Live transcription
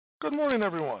Good morning,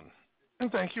 everyone,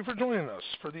 and thank you for joining us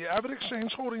for the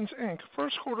AvidXchange Holdings, Inc.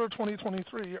 First Quarter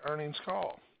 2023 earnings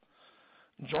call.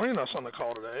 Joining us on the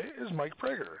call today is Mike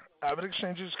Prager,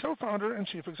 AvidXchange's co-founder and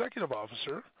chief executive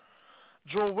officer,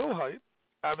 Joel Wilhite,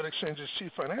 AvidXchange's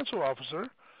chief financial officer,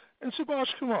 and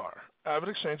Subhash Kumar,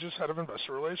 AvidXchange's head of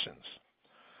investor relations.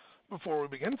 Before we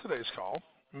begin today's call,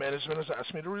 management has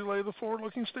asked me to relay the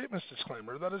forward-looking statements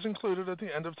disclaimer that is included at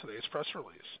the end of today's press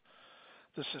release.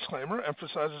 This disclaimer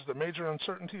emphasizes the major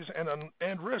uncertainties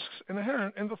and risks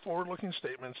inherent in the forward-looking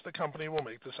statements the company will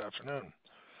make this afternoon.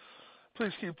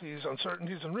 Please keep these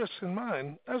uncertainties and risks in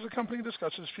mind as the company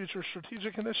discusses future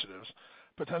strategic initiatives,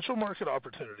 potential market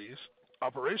opportunities,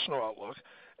 operational outlook,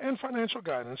 and financial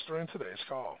guidance during today's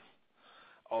call.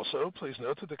 Also, please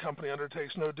note that the company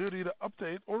undertakes no duty to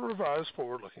update or revise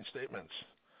forward-looking statements.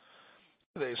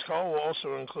 Today's call will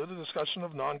also include a discussion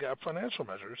of non-GAAP financial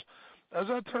measures, as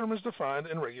that term is defined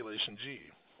in Regulation G.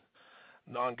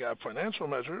 Non-GAAP financial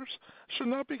measures should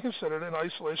not be considered in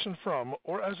isolation from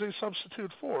or as a substitute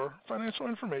for financial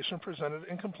information presented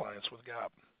in compliance with GAAP.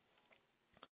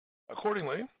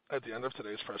 Accordingly, at the end of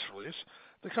today's press release,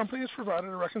 the company has provided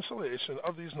a reconciliation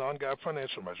of these non-GAAP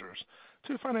financial measures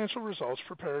to financial results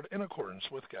prepared in accordance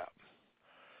with GAAP.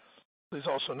 Please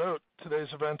also note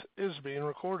today's event is being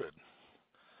recorded.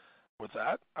 With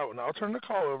that, I will now turn the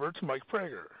call over to Mike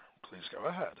Prager. Please go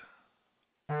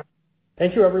ahead.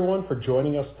 Thank you, everyone, for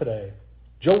joining us today.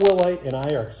 Joe Wilhite and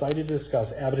I are excited to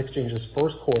discuss AvidXchange's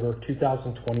first quarter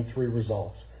 2023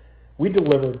 results. We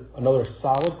delivered another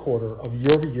solid quarter of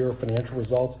year-over-year financial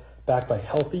results backed by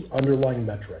healthy underlying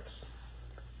metrics.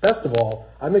 Best of all,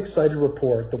 I'm excited to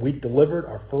report that we delivered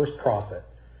our first profit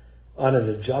on an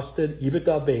adjusted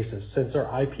EBITDA basis since our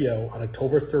IPO on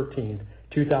October 13,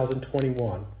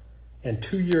 2021, and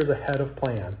 2 years ahead of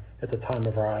plan at the time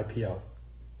of our IPO.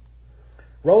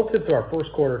 Relative to our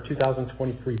first quarter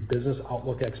 2023 business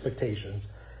outlook expectations,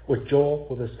 which Joel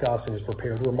will discuss in his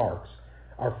prepared remarks,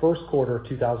 our first quarter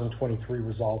 2023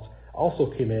 results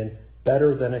also came in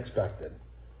better than expected.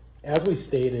 As we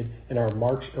stated in our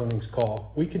March earnings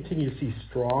call, we continue to see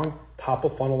strong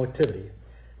top-of-funnel activity,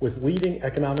 with leading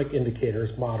economic indicators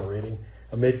moderating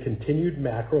amid continued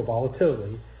macro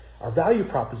volatility. Our value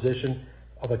proposition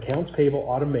of accounts payable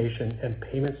automation and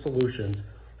payment solutions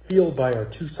fueled by our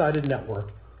two-sided network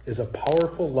is a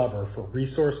powerful lever for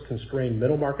resource-constrained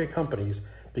middle-market companies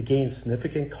to gain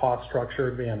significant cost structure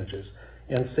advantages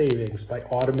and savings by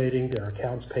automating their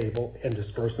accounts payable and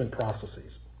disbursement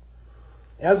processes.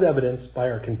 As evidenced by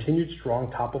our continued strong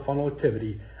top-of-funnel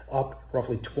activity, up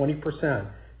roughly 20%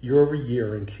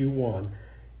 year-over-year in Q1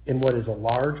 in what is a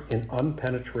large and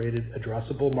unpenetrated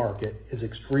addressable market is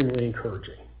extremely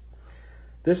encouraging.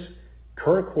 This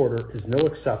current quarter is no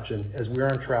exception, as we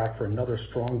are on track for another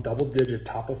strong double-digit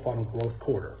top-of-funnel growth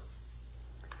quarter.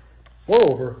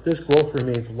 Moreover, this growth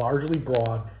remains largely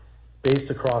broad-based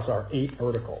across our 8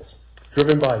 verticals,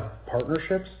 driven by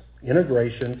partnerships,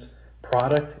 integrations,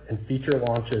 product, and feature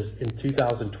launches in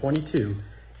 2022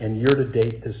 and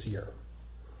year-to-date this year.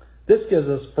 This gives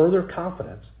us further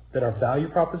confidence that our value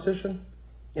proposition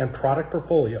and product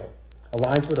portfolio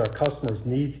aligns with our customers'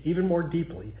 needs even more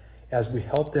deeply as we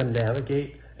help them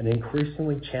navigate an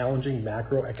increasingly challenging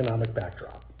macroeconomic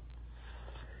backdrop.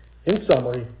 In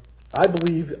summary, I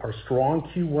believe our strong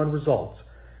Q1 results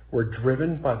were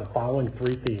driven by the following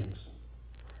 3 themes.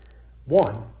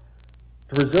 1,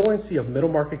 the resiliency of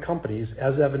middle-market companies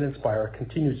as evidenced by our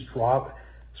continued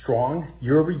strong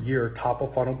year-over-year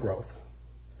top-of-funnel growth.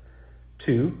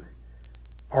 2,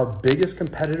 our biggest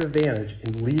competitive advantage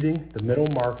in leading the middle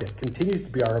market continues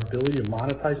to be our ability to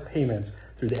monetize payments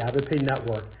through the AvidPay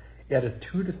network at a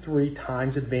 2 to 3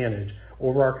 times advantage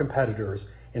over our competitors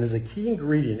and is a key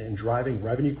ingredient in driving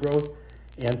revenue growth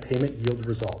and payment yield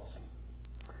results.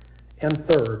 And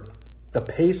 3rd, the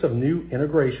pace of new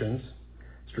integrations,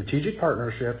 strategic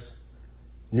partnerships,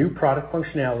 new product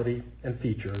functionality and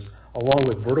features, along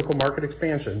with vertical market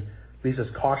expansion, leaves us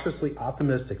cautiously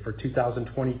optimistic for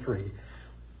 2023,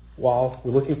 while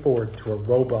we're looking forward to a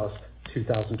robust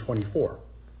 2024.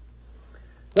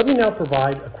 Let me now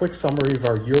provide a quick summary of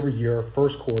our year-over-year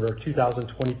first quarter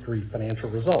 2023 financial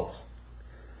results.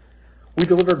 We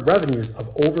delivered revenues of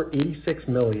over $86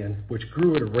 million, which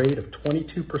grew at a rate of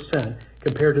 22%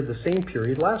 compared to the same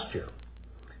period last year.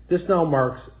 This now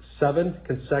marks 7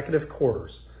 consecutive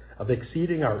quarters of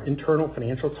exceeding our internal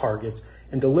financial targets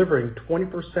and delivering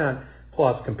 20%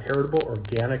 plus comparable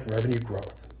organic revenue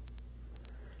growth.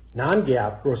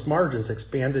 Non-GAAP gross margins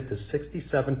expanded to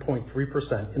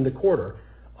 67.3% in the quarter,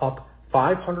 up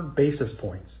 500 basis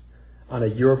points on a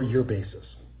year-over-year basis.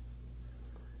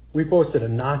 We posted a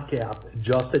non-GAAP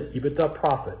adjusted EBITDA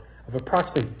profit of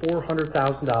approximately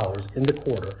 $400,000 in the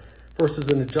quarter versus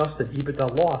an adjusted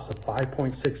EBITDA loss of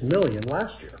 $5.6 million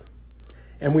last year.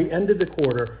 And we ended the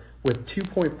quarter with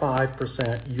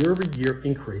 2.5% year-over-year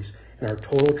increase in our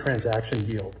total transaction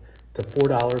yield to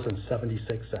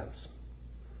 $4.76.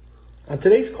 On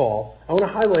today's call, I want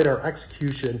to highlight our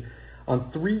execution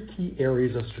on three key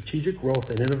areas of strategic growth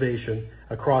and innovation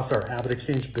across our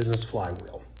AvidXchange business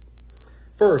flywheel.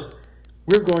 First,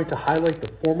 we're going to highlight the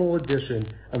formal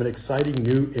addition of an exciting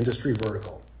new industry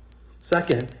vertical.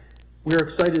 Second, we are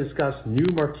excited to discuss new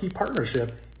marquee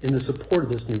partnership in the support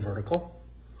of this new vertical.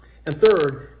 And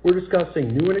third, we're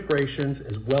discussing new integrations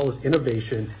as well as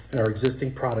innovation in our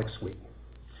existing product suite.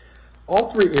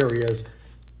 All three areas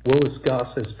we'll discuss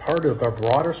as part of our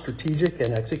broader strategic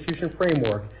and execution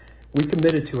framework we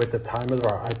committed to at the time of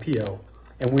our IPO,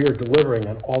 and we are delivering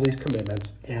on all these commitments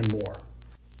and more.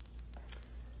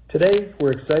 Today,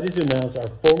 we're excited to announce our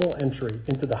formal entry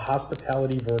into the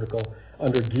hospitality vertical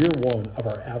under Gear 1 of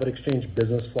our AvidXchange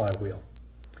business flywheel.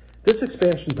 This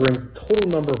expansion brings the total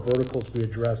number of verticals we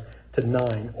address to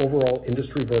 9 overall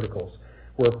industry verticals,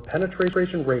 where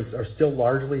penetration rates are still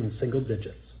largely in single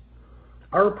digits.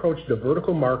 Our approach to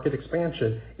vertical market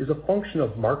expansion is a function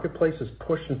of marketplace's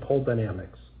push and pull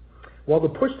dynamics. While the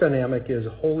push dynamic is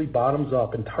wholly bottoms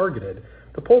up and targeted,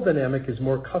 the pull dynamic is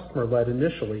more customer-led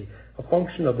initially, a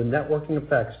function of the networking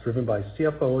effects driven by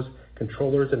CFOs,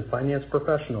 controllers, and finance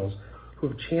professionals who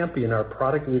have championed our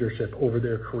product leadership over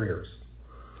their careers.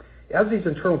 As these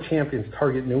internal champions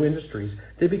target new industries,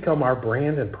 they become our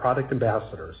brand and product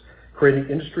ambassadors, creating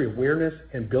industry awareness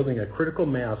and building a critical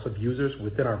mass of users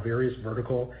within our various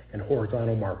vertical and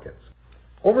horizontal markets.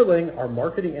 Overlaying our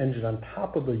marketing engine on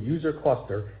top of the user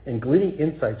cluster and gleaning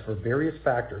insights for various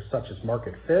factors such as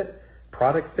market fit,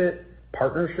 product fit,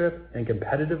 partnership, and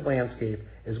competitive landscape,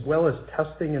 as well as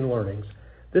testing and learnings,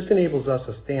 this enables us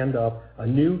to stand up a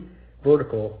new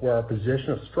vertical where our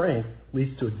position of strength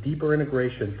leads to a deeper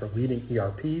integration for leading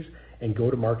ERPs and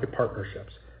go-to-market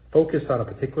partnerships focused on a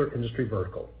particular industry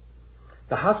vertical.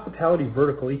 The hospitality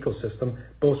vertical ecosystem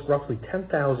boasts roughly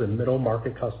 10,000 middle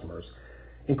market customers,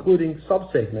 including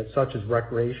subsegments such as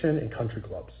recreation and country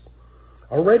clubs.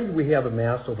 Already we have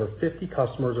amassed over 50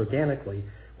 customers organically,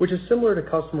 which is similar to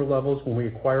customer levels when we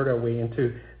acquired our way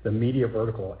into the media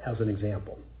vertical as an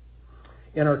example.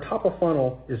 And our top of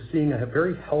funnel is seeing a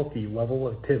very healthy level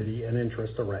of activity and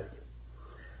interest already.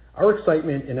 Our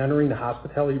excitement in entering the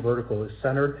hospitality vertical is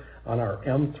centered on our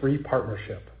M3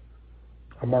 partnership,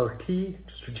 a marquee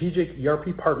strategic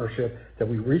ERP partnership that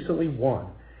we recently won,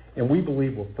 and we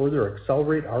believe will further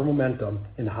accelerate our momentum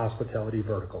in the hospitality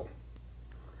vertical.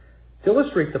 To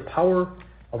illustrate the power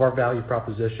of our value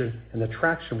proposition and the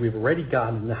traction we've already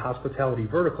gotten in the hospitality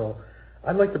vertical,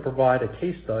 I'd like to provide a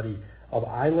case study of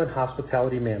Island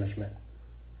Hospitality Management.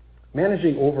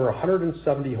 Managing over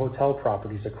 170 hotel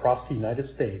properties across the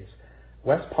United States,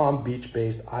 West Palm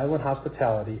Beach-based Island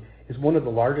Hospitality is one of the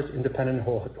largest independent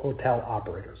hotel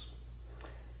operators.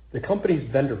 The company's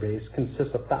vendor base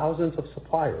consists of thousands of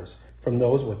suppliers, from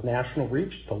those with national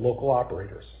reach to local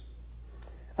operators.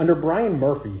 Under Brian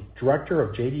Murphy, director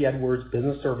of J.D. Edwards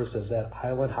Business Services at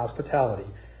Island Hospitality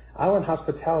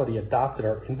adopted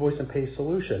our Invoice and Pay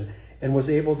solution and was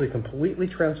able to completely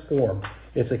transform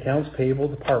its accounts payable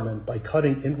department by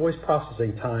cutting invoice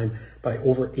processing time by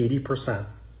over 80%.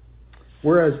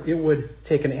 Whereas it would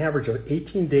take an average of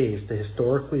 18 days to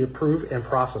historically approve and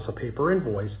process a paper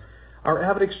invoice, our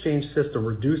AvidXchange system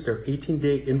reduced their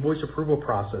 18-day invoice approval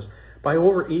process by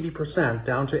over 80%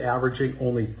 down to averaging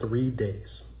only 3 days.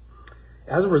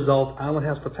 As a result, Island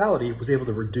Hospitality was able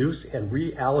to reduce and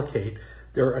reallocate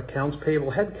their accounts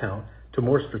payable headcount to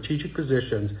more strategic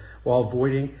positions while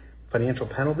avoiding financial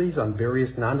penalties on various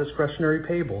non-discretionary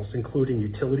payables, including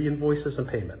utility invoices and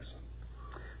payments.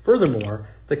 Furthermore,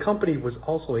 the company was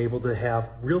also able to have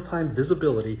real-time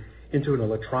visibility into an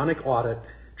electronic audit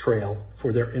trail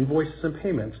for their invoices and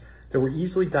payments that were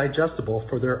easily digestible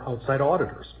for their outside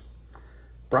auditors.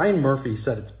 Brian Murphy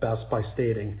said it best by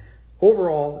stating,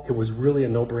 "Overall, it was really a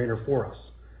no-brainer for us.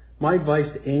 My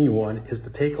advice to anyone is to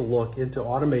take a look into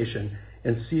automation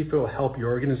and see if it will help your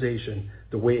organization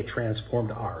the way it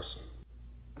transformed ours."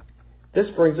 This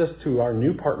brings us to our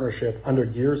new partnership under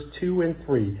Gears 2 and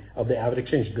 3 of the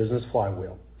AvidXchange business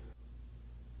flywheel.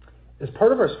 As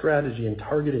part of our strategy in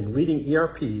targeting leading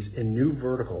ERPs in new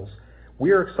verticals,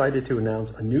 we are excited to announce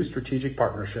a new strategic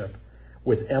partnership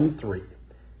with M3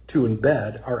 to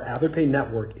embed our AvidPay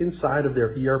network inside of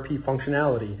their ERP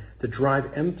functionality to drive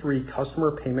M3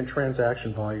 customer payment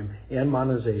transaction volume and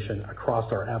monetization across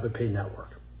our AvidPay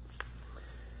network.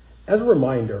 As a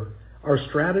reminder, Our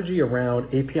strategy around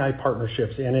API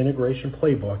partnerships and integration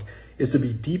playbook is to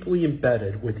be deeply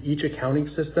embedded with each accounting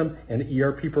system and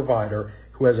ERP provider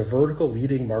who has a vertical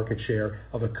leading market share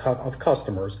of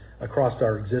customers across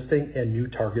our existing and new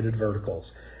targeted verticals,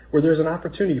 where there's an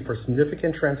opportunity for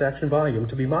significant transaction volume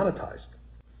to be monetized.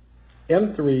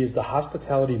 M3 is the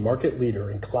hospitality market leader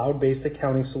in cloud-based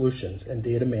accounting solutions and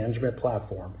data management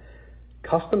platform,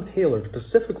 custom tailored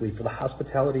specifically for the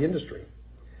hospitality industry.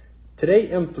 Today,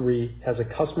 M3 has a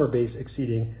customer base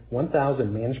exceeding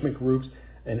 1,000 management groups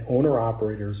and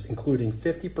owner-operators, including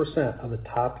 50% of the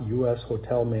top U.S.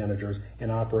 hotel managers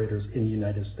and operators in the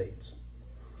United States.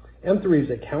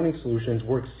 M3's accounting solutions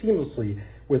work seamlessly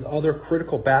with other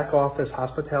critical back-office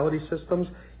hospitality systems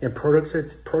and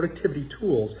productivity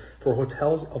tools for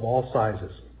hotels of all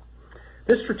sizes.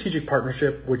 This strategic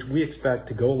partnership, which we expect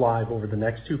to go live over the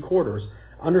next 2 quarters,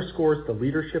 underscores the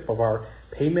leadership of our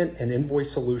payment and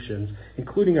invoice solutions,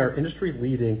 including our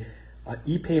industry-leading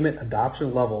e-payment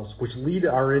adoption levels, which lead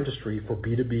our industry for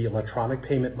B2B electronic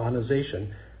payment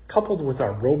monetization, coupled with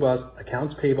our robust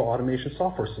accounts payable automation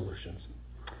software solutions.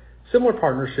 Similar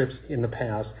partnerships in the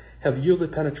past have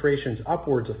yielded penetrations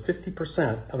upwards of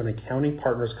 50% of an accounting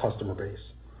partner's customer base.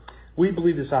 We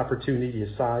believe this opportunity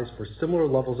is sized for similar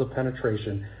levels of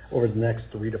penetration over the next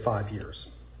 3 to 5 years.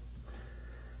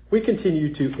 We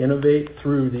continue to innovate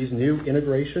through these new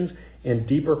integrations and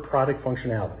deeper product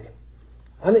functionality.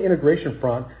 On the integration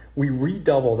front, we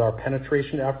redoubled our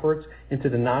penetration efforts into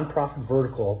the nonprofit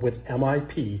vertical with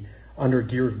MIP under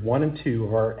gears 1 and 2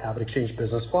 of our AvidXchange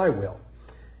business flywheel.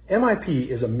 MIP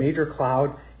is a major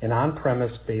cloud and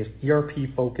on-premise based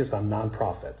ERP focused on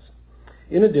nonprofits.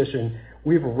 In addition,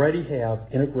 we already have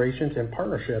integrations and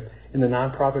partnership in the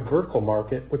nonprofit vertical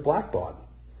market with Blackbaud.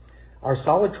 Our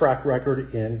solid track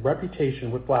record and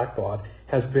reputation with Blackbaud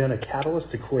has been a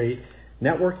catalyst to create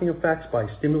networking effects by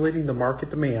stimulating the market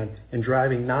demand and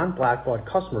driving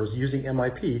non-Blackbaud customers using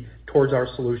MIP towards our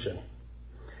solution.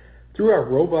 Through our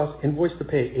robust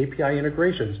invoice-to-pay API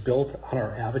integrations built on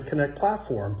our AvidConnect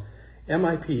platform,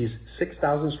 MIP's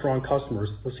 6,000-strong customers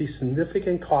will see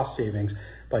significant cost savings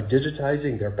by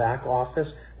digitizing their back office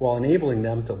while enabling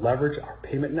them to leverage our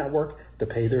payment network to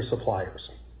pay their suppliers.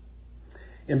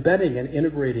 Embedding and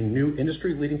integrating new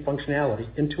industry-leading functionality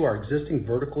into our existing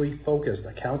vertically focused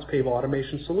accounts payable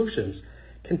automation solutions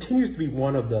continues to be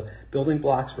one of the building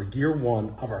blocks for gear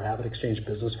 1 of our AvidXchange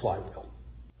business flywheel.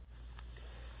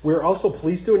 We are also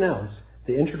pleased to announce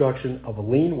the introduction of a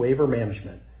lien waiver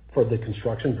management for the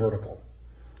construction vertical.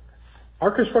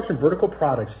 Our construction vertical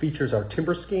products features our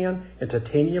TimberScan and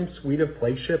Titanium suite of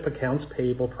flagship accounts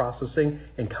payable processing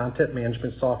and content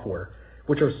management software,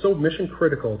 which are so mission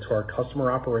critical to our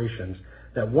customer operations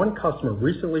that one customer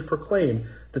recently proclaimed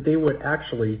that they would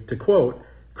actually, to quote,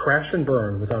 crash and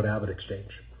burn without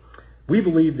AvidXchange. We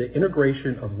believe the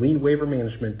integration of lien waiver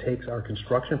management takes our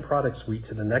construction product suite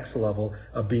to the next level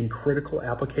of being critical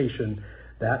application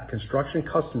that construction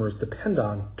customers depend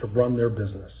on to run their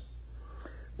business.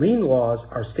 Lien laws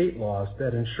are state laws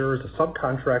that ensures a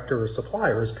subcontractor or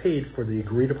supplier is paid for the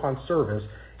agreed upon service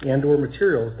and or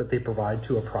materials that they provide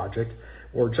to a project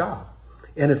or job,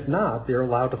 and if not, they're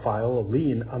allowed to file a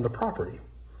lien on the property.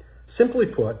 Simply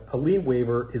put, a lien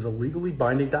waiver is a legally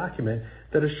binding document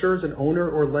that assures an owner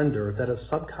or lender that a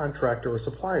subcontractor or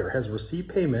supplier has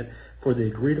received payment for the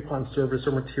agreed upon service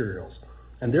or materials,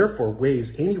 and therefore waives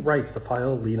any rights to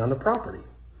file a lien on the property.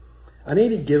 On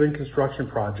any given construction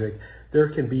project, there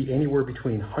can be anywhere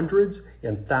between hundreds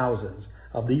and thousands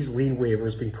of these lien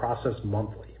waivers being processed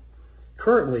monthly.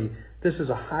 Currently, this is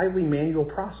a highly manual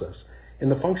process,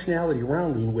 and the functionality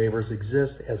around lien waivers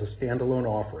exists as a standalone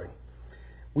offering.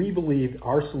 We believe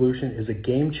our solution is a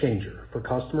game changer for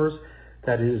customers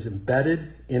that it is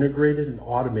embedded, integrated, and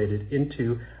automated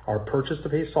into our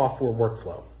purchase-to-pay software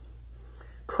workflow.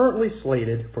 Currently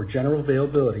slated for general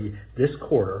availability this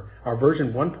quarter, our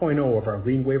version 1.0 of our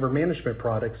lien waiver management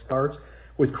product starts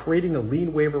with creating a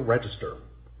lien waiver register.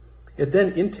 It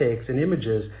then intakes and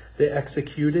images the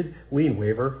executed lien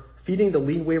waiver, feeding the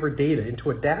lien waiver data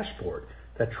into a dashboard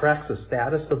that tracks the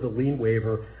status of the lien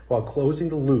waiver while closing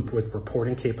the loop with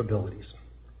reporting capabilities.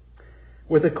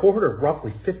 With a cohort of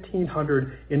roughly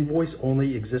 1,500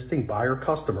 invoice-only existing buyer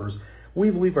customers, we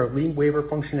believe our lien waiver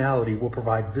functionality will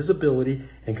provide visibility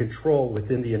and control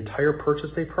within the entire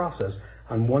purchase day process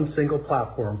on one single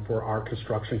platform for our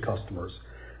construction customers,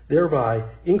 thereby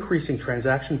increasing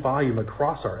transaction volume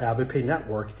across our AvidPay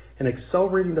network and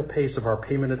accelerating the pace of our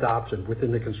payment adoption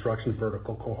within the construction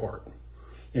vertical cohort,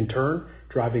 in turn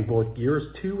driving both gears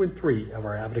 2 and 3 of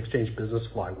our AvidXchange business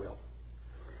flywheel.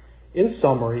 In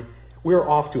summary, we are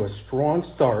off to a strong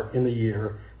start in the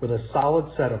year with a solid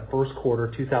set of first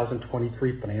quarter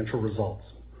 2023 financial results,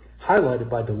 highlighted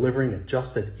by delivering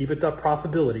adjusted EBITDA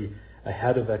profitability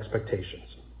ahead of expectations.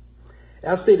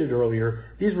 As stated earlier,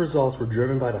 these results were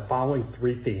driven by the following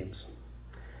three themes.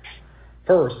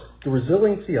 First, the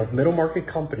resiliency of middle market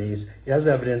companies as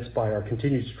evidenced by our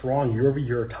continued strong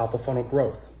year-over-year top-of-funnel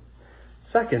growth.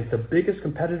 Second, the biggest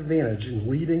competitive advantage in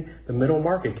leading the middle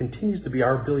market continues to be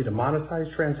our ability to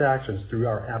monetize transactions through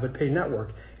our AvidPay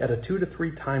network at a 2 to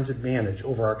 3 times advantage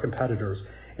over our competitors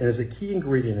and is a key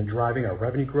ingredient in driving our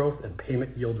revenue growth and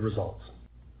payment yield results.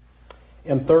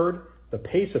 And third, the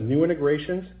pace of new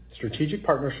integrations, strategic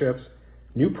partnerships,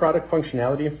 new product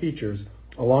functionality and features,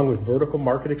 along with vertical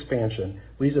market expansion,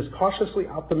 leaves us cautiously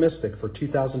optimistic for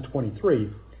 2023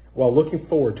 while looking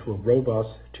forward to a robust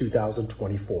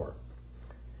 2024.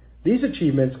 These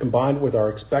achievements, combined with our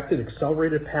expected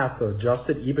accelerated path to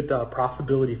adjusted EBITDA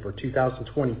profitability for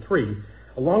 2023,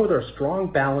 along with our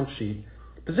strong balance sheet,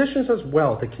 positions us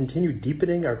well to continue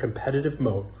deepening our competitive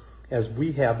moat as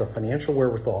we have the financial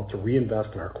wherewithal to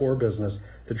reinvest in our core business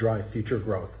to drive future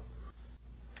growth.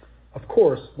 Of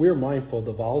course, we are mindful of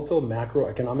the volatile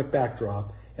macroeconomic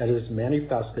backdrop as it is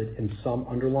manifested in some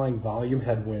underlying volume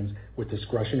headwinds with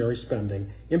discretionary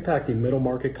spending impacting middle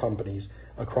market companies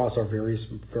across our various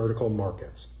vertical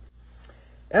markets.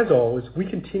 As always, we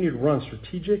continue to run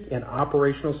strategic and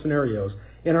operational scenarios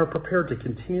and are prepared to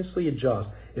continuously adjust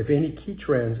if any key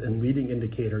trends and leading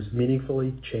indicators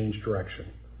meaningfully change direction.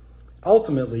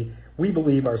 Ultimately, we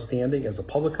believe our standing as a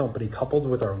public company coupled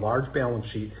with our large balance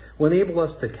sheet will enable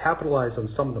us to capitalize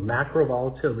on some of the macro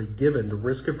volatility given the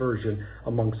risk aversion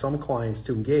among some clients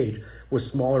to engage with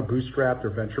smaller bootstrapped or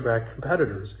venture-backed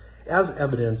competitors, as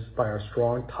evidenced by our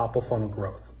strong top-of-funnel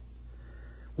growth.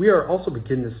 We are also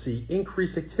beginning to see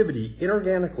increased activity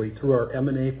inorganically through our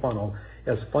M&A funnel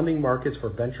as funding markets for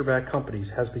venture-backed companies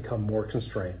has become more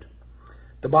constrained.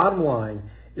 The bottom line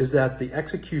is that the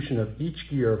execution of each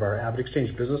gear of our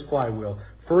AvidXchange business flywheel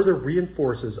further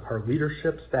reinforces our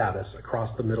leadership status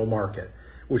across the middle market,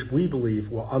 which we believe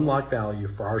will unlock value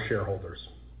for our shareholders.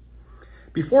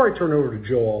 Before I turn over to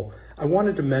Joel, I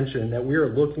wanted to mention that we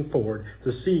are looking forward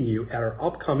to seeing you at our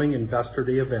upcoming Investor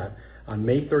Day event on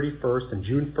May 31st and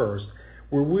June 1st,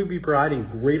 where we'll be providing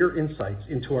greater insights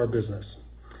into our business.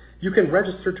 You can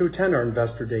register to attend our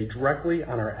Investor Day directly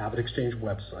on our AvidXchange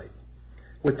website.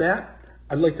 With that,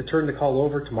 I'd like to turn the call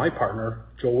over to my partner,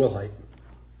 Joel Wilhite.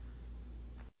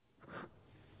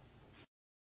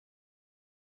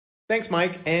 Thanks,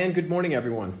 Mike, and good morning,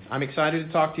 everyone. I'm excited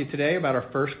to talk to you today about our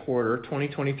first quarter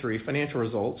 2023 financial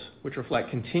results, which reflect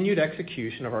continued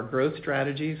execution of our growth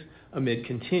strategies amid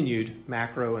continued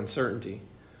macro uncertainty.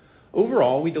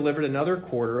 Overall, we delivered another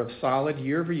quarter of solid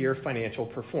year-over-year financial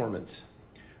performance.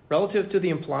 Relative to the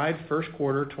implied first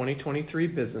quarter 2023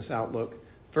 business outlook,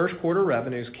 first quarter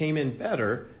revenues came in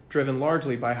better, driven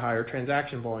largely by higher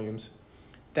transaction volumes.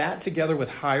 That, together with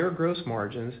higher gross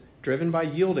margins driven by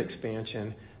yield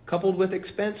expansion, coupled with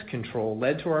expense control,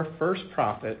 led to our first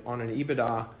profit on an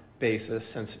EBITDA basis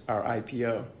since our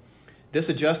IPO. This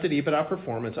adjusted EBITDA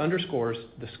performance underscores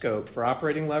the scope for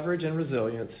operating leverage and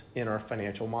resilience in our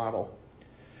financial model.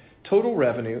 Total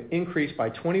revenue increased by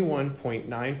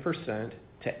 21.9%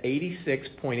 to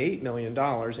 $86.8 million in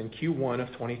Q1 of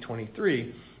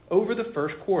 2023 over the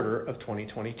first quarter of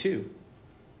 2022.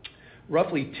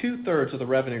 Roughly 2/3 of the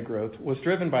revenue growth was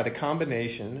driven by the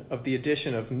combination of the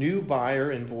addition of new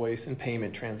buyer invoice and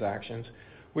payment transactions,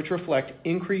 which reflect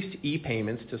increased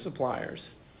e-payments to suppliers.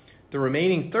 The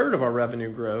remaining third of our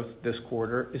revenue growth this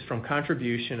quarter is from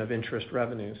contribution of interest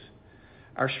revenues.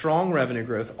 Our strong revenue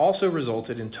growth also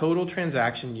resulted in total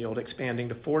transaction yield expanding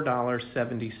to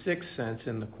 $4.76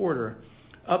 in the quarter,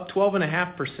 up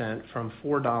 12.5% from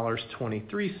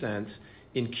 $4.23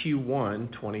 in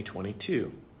Q1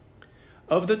 2022.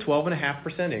 Of the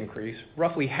 12.5% increase,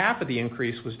 roughly half of the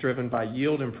increase was driven by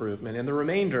yield improvement and the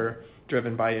remainder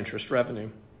driven by interest revenue.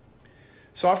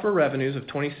 Software revenues of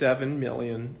 $27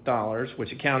 million,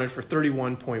 which accounted for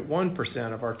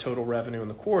 31.1% of our total revenue in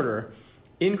the quarter,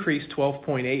 increased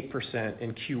 12.8%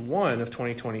 in Q1 of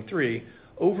 2023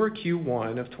 over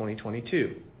Q1 of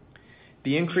 2022.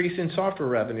 The increase in software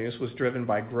revenues was driven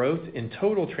by growth in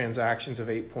total transactions of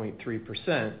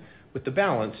 8.3%, with the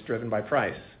balance driven by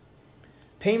price.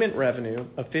 Payment revenue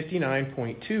of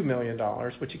 $59.2 million,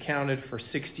 which accounted for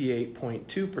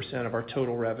 68.2% of our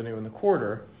total revenue in the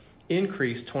quarter,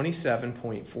 increased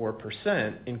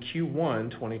 27.4% in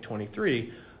Q1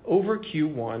 2023 over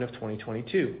Q1 of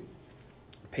 2022.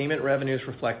 Payment revenues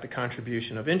reflect the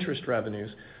contribution of interest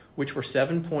revenues, which were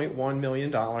 $7.1 million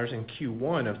in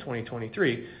Q1 of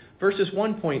 2023 versus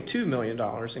 $1.2 million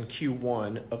in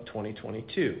Q1 of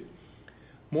 2022.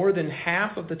 More than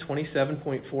half of the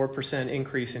 27.4%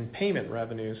 increase in payment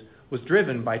revenues was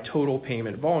driven by total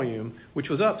payment volume, which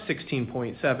was up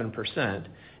 16.7%,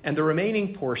 and the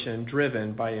remaining portion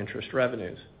driven by interest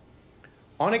revenues.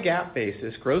 On a GAAP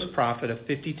basis, gross profit of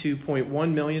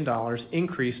 $52.1 million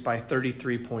increased by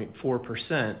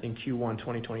 33.4% in Q1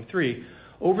 2023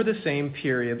 over the same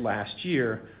period last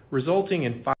year, resulting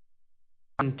in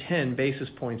 510 basis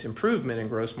points improvement in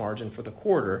gross margin for the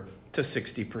quarter to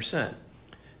 60%.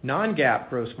 Non-GAAP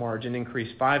gross margin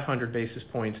increased 500 basis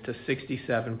points to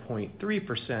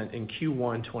 67.3% in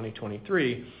Q1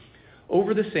 2023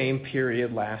 over the same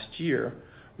period last year,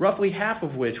 roughly half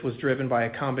of which was driven by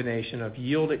a combination of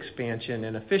yield expansion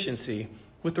and efficiency,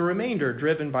 with the remainder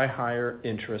driven by higher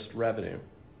interest revenue.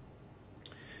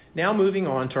 Now moving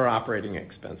on to our operating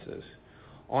expenses.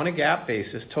 On a GAAP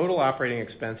basis, total operating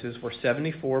expenses were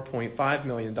 $74.5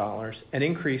 million, an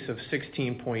increase of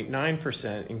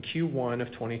 16.9% in Q1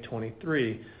 of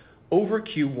 2023 over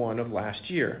Q1 of last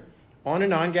year. On a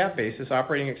non-GAAP basis,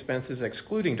 operating expenses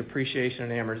excluding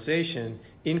depreciation and amortization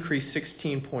increased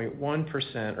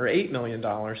 16.1% or $8 million to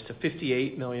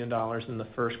 $58 million in the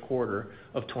first quarter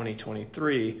of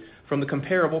 2023 from the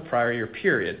comparable prior year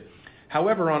period.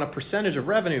 However, on a percentage of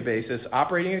revenue basis,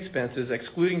 operating expenses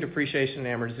excluding depreciation and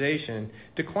amortization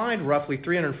declined roughly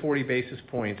 340 basis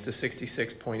points to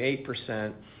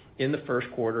 66.8% in the first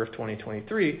quarter of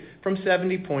 2023 from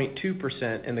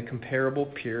 70.2% in the comparable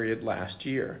period last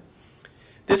year.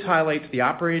 This highlights the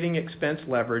operating expense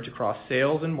leverage across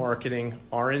sales and marketing,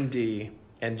 R&D,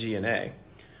 and G&A.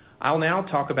 I'll now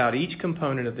talk about each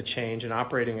component of the change in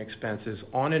operating expenses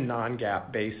on a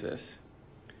non-GAAP basis.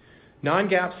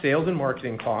 Non-GAAP sales and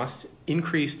marketing costs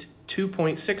increased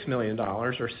 $2.6 million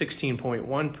or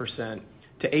 16.1%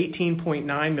 to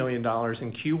 $18.9 million in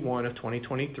Q1 of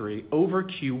 2023 over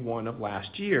Q1 of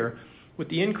last year, with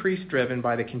the increase driven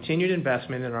by the continued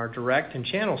investment in our direct and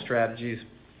channel strategies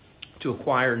to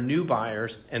acquire new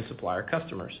buyers and supplier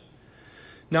customers.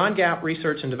 Non-GAAP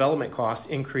research and development costs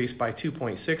increased by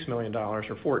 $2.6 million or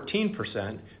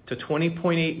 14% to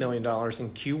 $20.8 million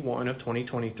in Q1 of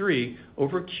 2023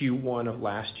 over Q1 of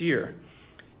last year.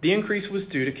 The increase was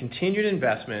due to continued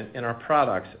investment in our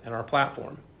products and our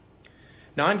platform.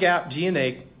 Non-GAAP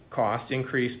G&A costs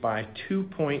increased by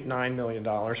 $2.9 million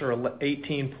or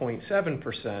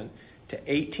 18.7% to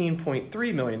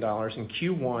 $18.3 million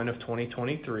in Q1 of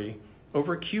 2023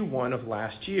 over Q1 of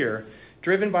last year,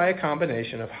 driven by a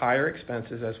combination of higher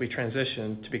expenses as we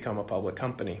transition to become a public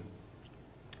company.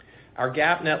 Our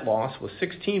GAAP net loss was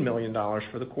 $16 million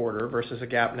for the quarter versus a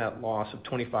GAAP net loss of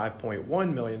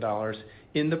 $25.1 million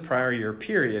in the prior year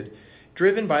period,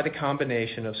 driven by the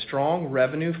combination of strong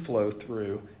revenue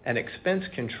flow-through and expense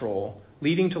control,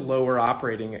 leading to lower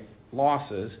operating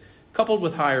losses, coupled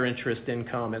with higher interest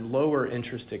income and lower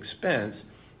interest expense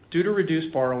due to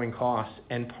reduced borrowing costs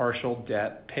and partial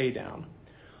debt paydown.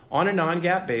 On a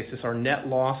non-GAAP basis, our net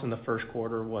loss in the first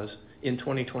quarter in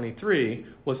 2023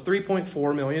 was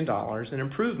 $3.4 million, an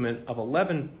improvement of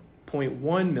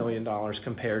 $11.1 million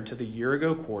compared to the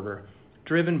year-ago quarter,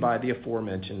 driven by the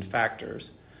aforementioned factors.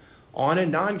 On a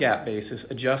non-GAAP basis,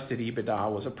 adjusted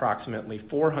EBITDA was approximately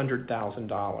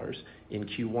 $400,000 in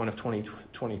Q1 of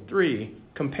 2023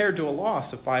 compared to a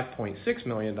loss of $5.6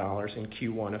 million in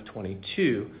Q1 of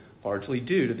 2022, largely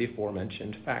due to the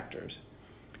aforementioned factors.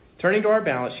 Turning to our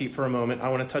balance sheet for a moment, I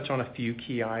want to touch on a few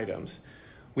key items.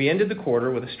 We ended the quarter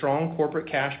with a strong corporate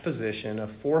cash position of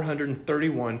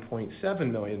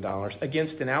 $431.7 million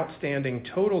against an outstanding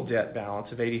total debt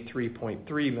balance of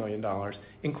 $83.3 million,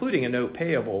 including a note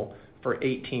payable for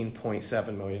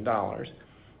 $18.7 million.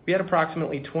 We had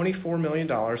approximately $24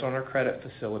 million on our credit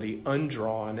facility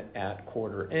undrawn at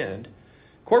quarter end.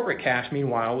 Corporate cash,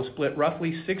 meanwhile, was split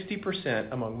roughly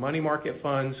 60% among money market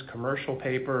funds, commercial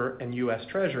paper, and U.S.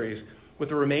 Treasuries, with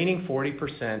the remaining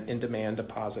 40% in demand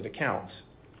deposit accounts.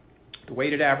 The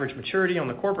weighted average maturity on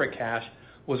the corporate cash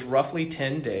was roughly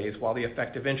 10 days, while the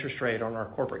effective interest rate on our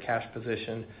corporate cash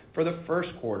position for the first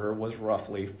quarter was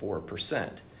roughly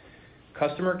 4%.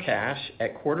 Customer cash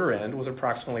at quarter end was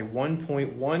approximately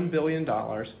 $1.1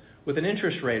 billion, with an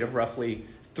interest rate of roughly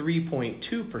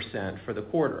 3.2% for the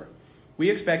quarter. We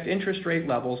expect interest rate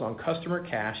levels on customer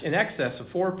cash in excess of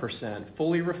 4%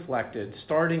 fully reflected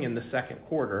starting in the second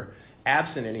quarter,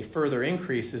 absent any further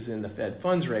increases in the Fed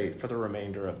funds rate for the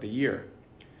remainder of the year.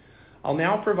 I'll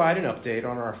now provide an update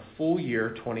on our full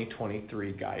year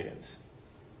 2023 guidance.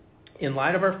 In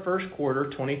light of our first quarter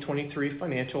 2023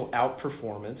 financial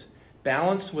outperformance,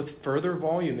 balanced with further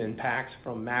volume impacts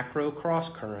from macro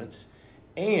crosscurrents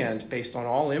and based on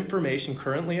all information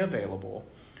currently available,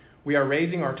 we are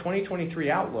raising our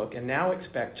 2023 outlook and now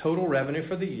expect total revenue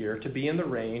for the year to be in the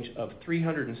range of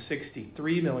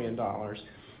 $363 million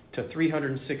to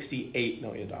 $368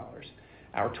 million.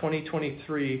 Our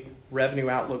 2023 revenue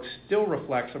outlook still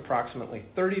reflects approximately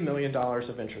 $30 million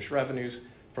of interest revenues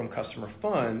from customer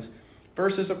funds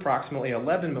versus approximately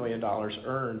 $11 million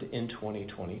earned in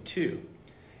 2022.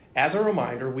 As a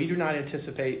reminder, we do not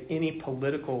anticipate any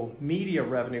political media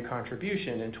revenue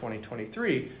contribution in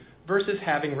 2023 versus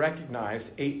having recognized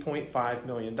 $8.5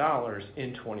 million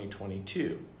in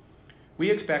 2022.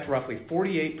 We expect roughly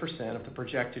 48% of the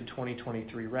projected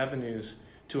 2023 revenues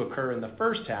to occur in the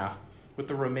first half, with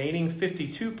the remaining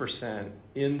 52%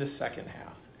 in the second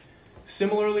half.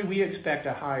 Similarly, we expect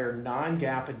a higher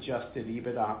non-GAAP adjusted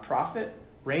EBITDA profit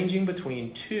ranging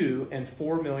between $2 and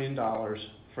 $4 million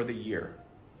for the year.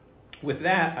 With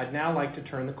that, I'd now like to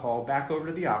turn the call back over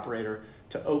to the operator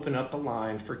to open up the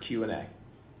line for Q&A.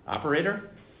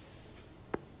 Operator?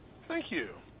 Thank you.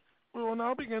 We will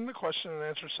now begin the question and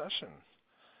answer session.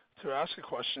 To ask a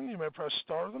question, you may press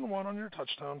star then one on your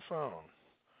touchtone phone.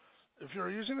 If you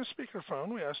are using a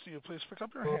speakerphone, we ask that you please pick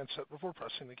up your handset before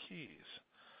pressing the keys.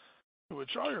 To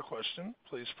withdraw your question,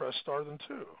 please press star then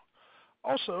two.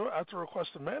 Also, at the request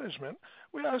of management,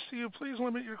 we ask that you please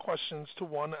limit your questions to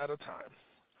one at a time.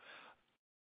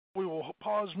 We will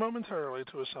pause momentarily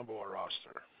to assemble our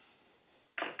roster.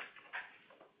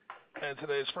 And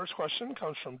today's first question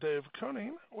comes from Dave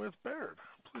Koning with Baird.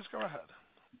 Please go ahead.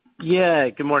 Yeah,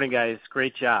 good morning, guys.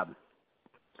 Great job.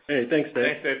 Hey, thanks, Dave.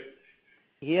 Thanks, Dave.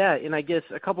 Yeah, and I guess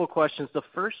a couple of questions. The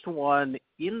first one,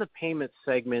 in the payment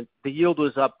segment, the yield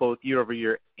was up both year over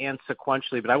year and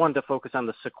sequentially, but I wanted to focus on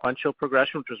the sequential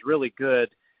progression, which was really good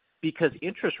because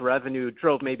interest revenue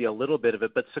drove maybe a little bit of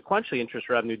it, but sequentially interest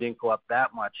revenue didn't go up that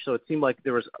much. So it seemed like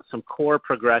there was some core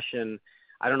progression.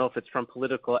 I don't know if it's from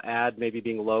political ad maybe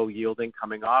being low yielding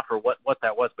coming off or what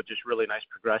that was, but just really nice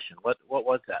progression. What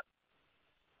was that?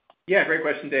 Yeah, great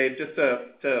question, Dave. Just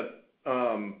to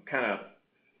kind of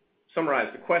summarize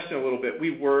the question a little bit,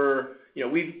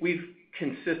 we've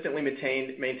consistently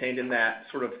maintained in that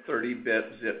sort of 30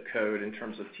 bip zip code in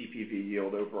terms of TPV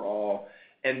yield overall.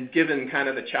 And given kind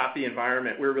of the choppy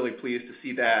environment, we're really pleased to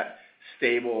see that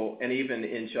stable and even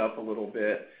inch up a little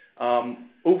bit.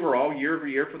 Overall, year over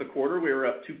year for the quarter, we were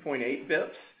up 2.8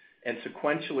 bips and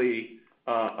sequentially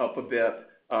up a bip,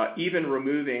 even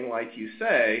removing, like you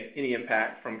say, any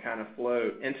impact from kind of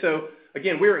float. And so,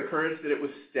 again, we were encouraged that it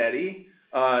was steady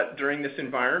during this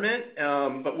environment,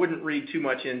 but wouldn't read too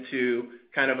much into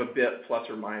kind of a bit plus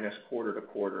or minus quarter to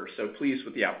quarter. So pleased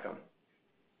with the outcome.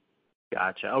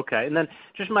 Gotcha. Okay. And then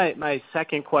just my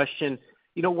second question,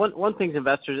 one thing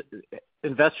investors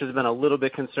have been a little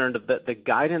bit concerned of the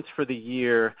guidance for the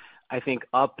year, I think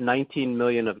up $19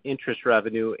 million of interest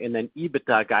revenue, and then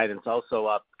EBITDA guidance also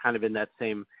up kind of in that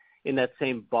same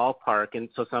ballpark. And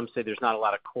so some say there's not a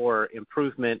lot of core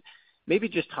improvement. Maybe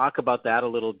just talk about that a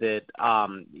little bit.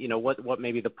 What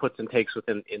maybe the puts and takes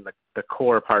within the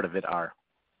core part of it are.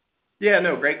 Yeah,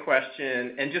 no, great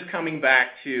question. And just coming back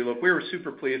to, look, we were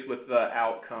super pleased with the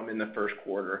outcome in the first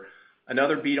quarter.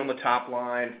 Another beat on the top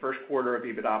line, first quarter of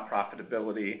EBITDA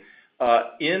profitability,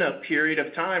 in a period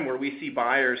of time where we see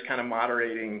buyers kind of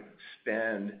moderating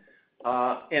spend.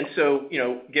 And so,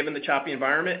 given the choppy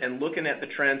environment and looking at the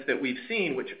trends that we've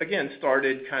seen, which again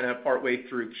started kind of partway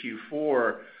through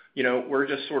Q4, we're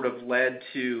just sort of led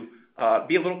to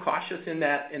be a little cautious in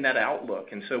that outlook.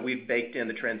 And so we've baked in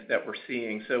the trends that we're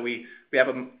seeing. So we have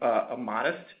a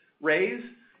modest raise,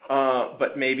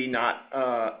 but maybe not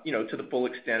to the full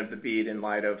extent of the beat in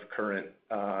light of current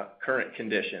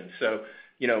conditions. So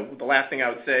the last thing I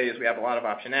would say is we have a lot of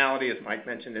optionality, as Mike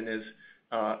mentioned in his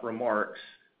remarks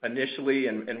initially,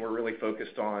 and we're really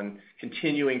focused on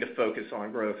continuing to focus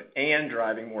on growth and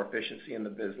driving more efficiency in the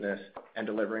business and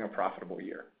delivering a profitable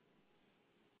year.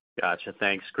 Gotcha.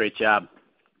 Thanks. Great job.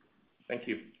 Thank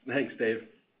you. Thanks, Dave.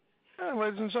 And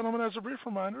ladies and gentlemen, as a brief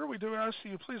reminder, we do ask that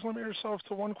you please limit yourself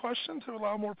to one question to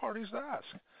allow more parties to ask.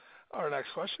 Our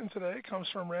next question today comes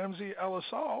from Ramsey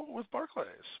El-Assal with Barclays.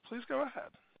 Please go ahead.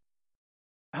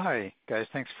 Hi, guys.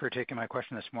 Thanks for taking my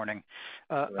question this morning.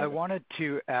 I wanted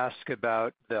to ask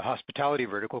about the hospitality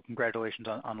vertical. Congratulations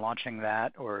on launching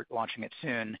that or launching it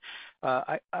soon.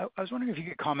 I was wondering if you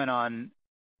could comment on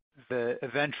the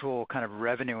eventual kind of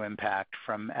revenue impact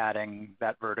from adding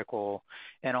that vertical,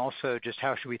 and also just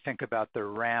how should we think about the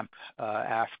ramp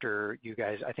after you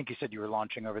guys, I think you said you were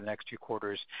launching over the next 2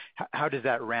 quarters. How does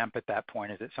that ramp at that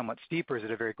point? Is it somewhat steep or is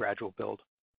it a very gradual build?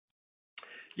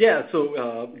 Yeah,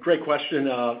 so great question.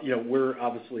 We're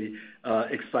obviously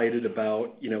excited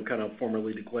about, kind of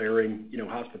formally declaring,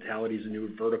 hospitality is a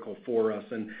new vertical for us.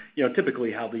 And,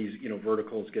 typically how these,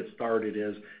 verticals get started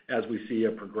is as we see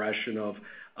a progression of,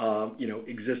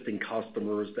 existing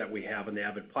customers that we have in the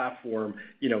Avid platform,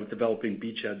 developing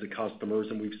beachheads of customers.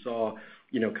 And we saw,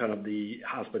 kind of the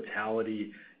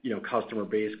hospitality, customer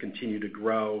base continue to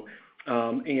grow.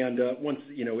 And once,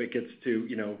 it gets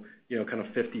to, kind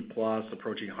of 50 plus,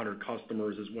 approaching 100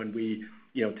 customers is when we,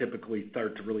 typically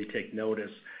start to really take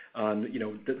notice on,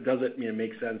 does it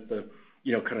make sense to,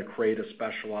 kind of create a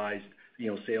specialized,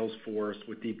 sales force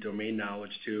with deep domain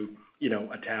knowledge to,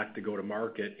 attack to go to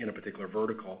market in a particular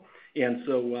vertical. And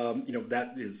so,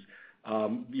 that is,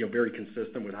 very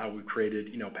consistent with how we've created,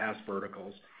 past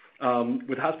verticals.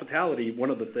 With hospitality, one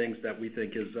of the things that we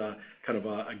think is kind of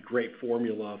a great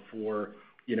formula for,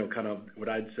 kind of what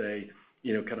I'd say,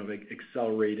 kind of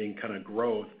accelerating kind of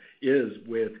growth is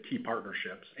with key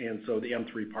partnerships. And so the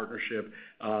M3 partnership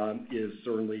is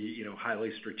certainly,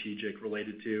 highly strategic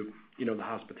related to, the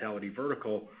hospitality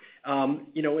vertical. And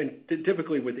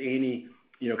typically with any,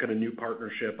 kind of new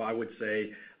partnership, I would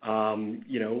say,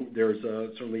 there's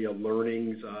certainly a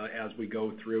learnings as we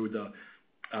go through the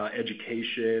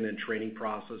education and training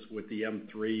process with the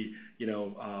M3,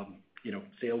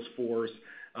 sales force,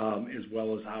 as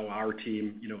well as how our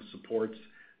team, supports,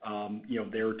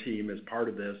 their team as part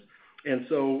of this. And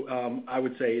so I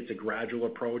would say it's a gradual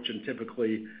approach, and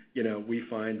typically, we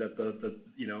find that the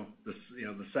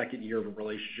second year of a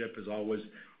relationship is always,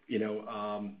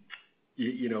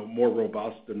 more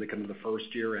robust than the kind of the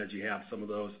first year as you have some of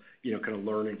those, kind of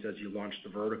learnings as you launch the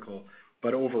vertical.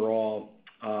 But overall,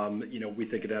 we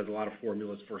think it has a lot of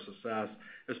formulas for success,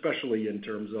 especially in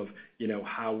terms of,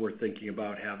 how we're thinking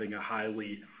about having a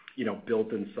highly,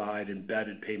 built inside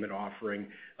embedded payment offering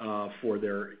for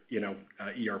their,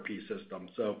 ERP system.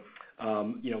 So,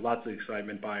 lots of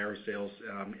excitement by our sales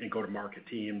and go-to-market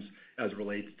teams as it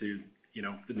relates to,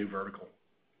 the new vertical.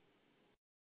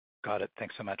 Got it.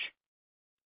 Thanks so much.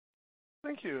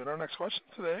 Thank you. And our next question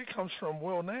today comes from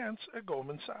Will Nance at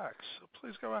Goldman Sachs.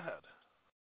 Please go ahead.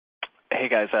 Hey,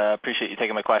 guys. Appreciate you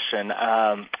taking my question.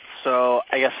 So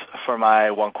I guess for my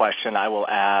one question, I will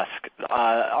ask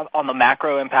on the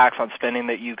macro impacts on spending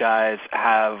that you guys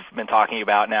have been talking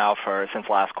about now since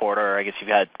last quarter. I guess you've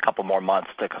had a couple more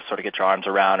months to sort of get your arms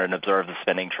around and observe the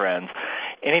spending trends.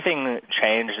 Anything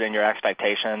changed in your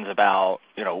expectations about,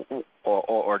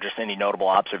 or just any notable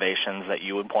observations that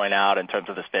you would point out in terms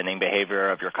of the spending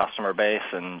behavior of your customer base?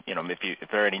 And, if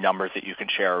there are any numbers that you can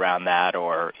share around that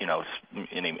or,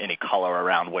 any color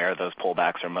around where those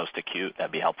pullbacks are most acute,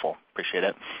 that'd be helpful. Appreciate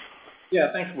it.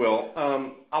 Yeah, thanks, Will.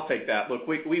 I'll take that. Look,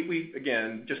 we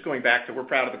again, just going back to, we're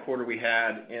proud of the quarter we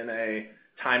had in a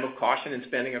time of caution and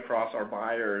spending across our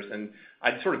buyers. And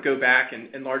I'd sort of go back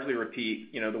and largely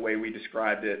repeat, the way we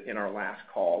described it in our last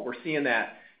call. We're seeing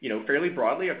that, fairly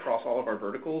broadly across all of our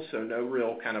verticals, so no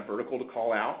real kind of vertical to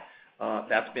call out.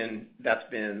 That's been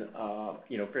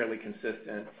fairly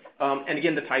consistent. And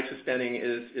again, the types of spending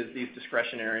is these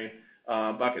discretionary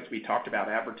buckets. We talked about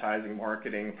advertising,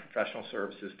 marketing, professional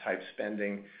services type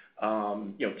spending,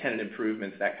 tenant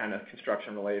improvements, that kind of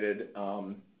construction-related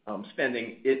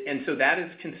spending. And so that is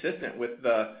consistent with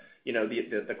the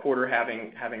quarter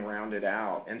having rounded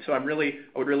out. And so I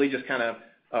would really just kind of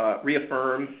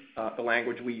reaffirm the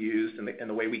language we used and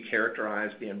the way we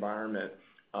characterized the environment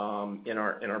in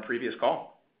our previous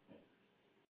call.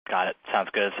 Got it. Sounds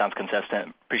good. Sounds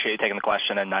consistent. Appreciate you taking the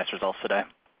question, and nice results today.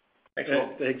 Thanks, Will.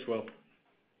 Thanks, Will.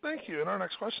 Thank you. And our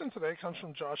next question today comes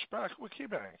from Josh Beck with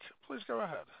KeyBanc. Please go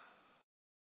ahead.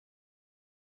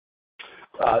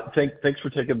 Thanks for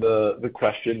taking the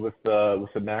question with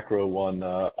the macro one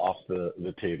off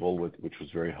the table, which was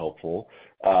very helpful.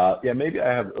 Yeah, maybe I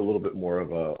have a little bit more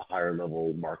of a higher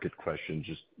level market question,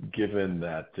 just given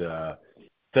that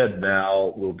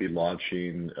FedNow will be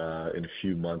launching in a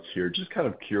few months here. Just kind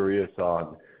of curious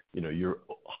on, your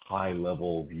high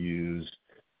level views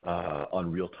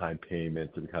on real-time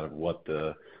payments and kind of what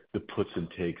the puts and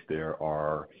takes there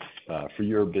are for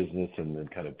your business and then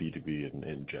kind of B2B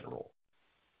in general.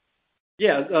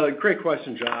 Yeah, great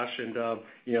question, Josh. And,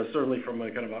 certainly from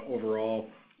a kind of an overall,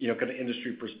 kind of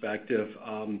industry perspective,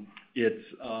 it's,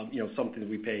 something that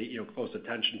we pay, close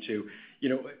attention to.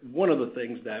 One of the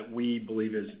things that we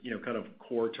believe is, kind of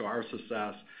core to our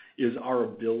success is our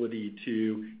ability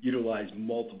to utilize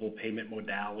multiple payment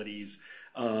modalities,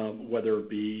 whether it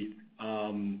be,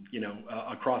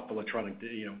 across the electronic,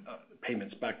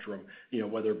 payment spectrum,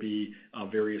 whether it be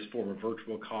various form of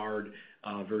virtual card,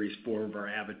 various form of our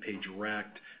AvidPay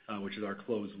Direct, which is our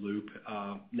closed loop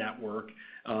network,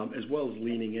 as well as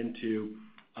leaning into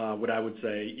what I would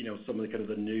say, some of the kind of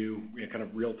the new kind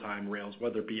of real-time rails,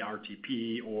 whether it be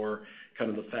RTP or kind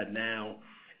of the FedNow.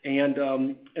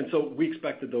 And so we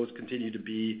expect that those continue to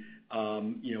be,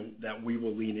 that we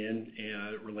will lean in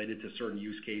related to certain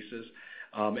use cases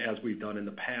as we've done in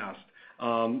the past.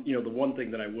 The one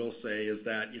thing that I will say is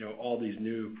that, all these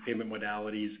new payment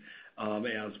modalities,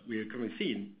 as we've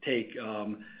seen, take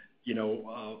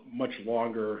much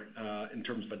longer in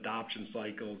terms of adoption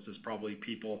cycles as probably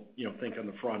people think on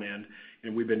the front end.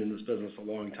 And we've been in this business a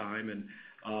long time,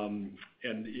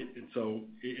 so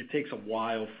it takes a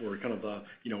while for kind of the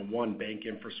one, bank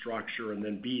infrastructure, and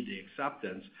then B, the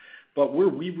acceptance. But where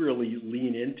we really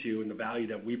lean into and the value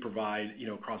that we provide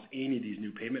across any of these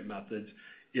new payment methods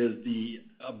is the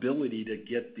ability to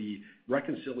get the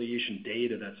reconciliation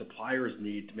data that suppliers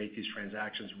need to make these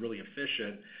transactions really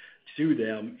efficient to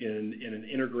them in an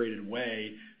integrated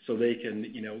way so they can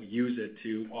use it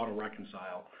to auto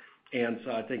reconcile. And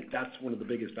so I think that's one of the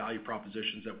biggest value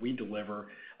propositions that we deliver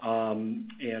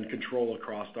and control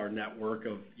across our network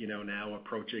of now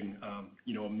approaching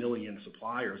 1 million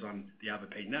suppliers on the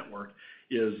AvidPay network,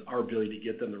 is our ability to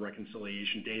get them the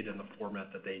reconciliation data in the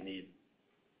format that they need.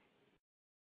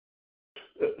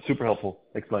 Super helpful.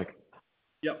 Thanks, Mike.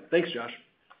 Yep. Thanks, Josh.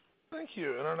 Thank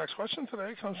you. And our next question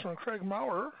today comes from Craig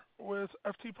Maurer with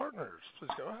FT Partners.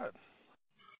 Please go ahead.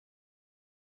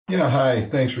 Yeah, hi.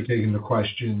 Thanks for taking the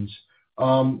questions.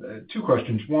 2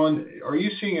 questions. One, are you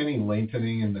seeing any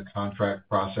lengthening in the contract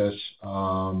process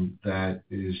that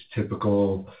is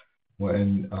typical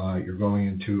when you're going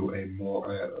into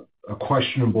a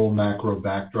questionable macro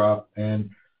backdrop?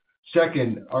 And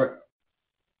second,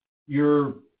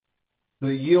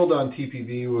 the yield on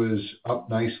TPV was up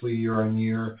nicely year on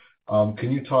year.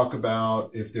 Can you talk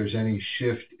about if there's any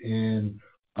shift in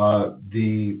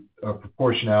the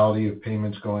proportionality of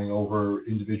payments going over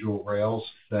individual rails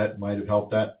that might have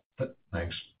helped that?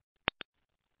 Thanks.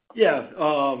 Yeah,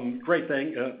 great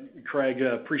thing, Craig.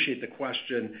 Appreciate the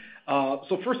question.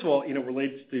 So first of all,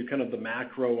 relates to kind of the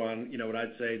macro on, what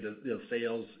I'd say the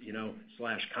sales,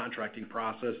 / contracting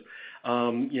process.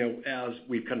 As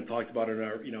we've kind of talked about in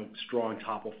our, strong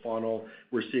top of funnel,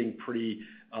 we're seeing pretty,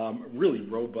 really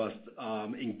robust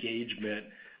engagement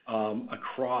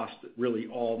across really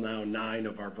all now 9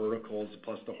 of our verticals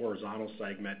plus the horizontal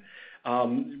segment.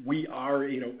 We are,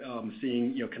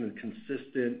 seeing, kind of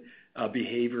consistent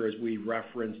behavior as we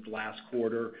referenced last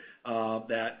quarter,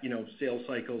 that, sales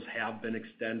cycles have been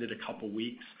extended a couple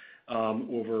weeks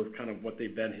over kind of what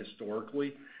they've been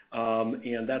historically.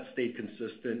 And that stayed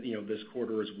consistent, this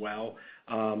quarter as well.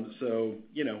 So,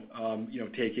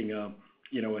 taking a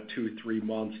 2-3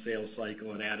 month sales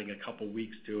cycle and adding a couple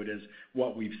weeks to it is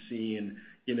what we've seen,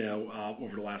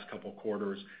 over the last couple of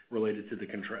quarters related to the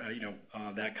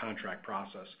that contract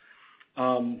process.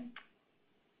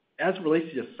 As it relates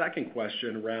to your second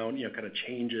question around, kind of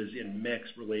changes in mix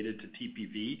related to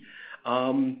TPV,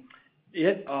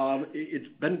 it's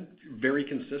been very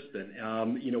consistent.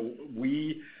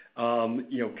 We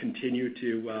continue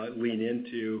to lean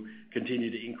into, continue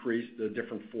to increase the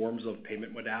different forms of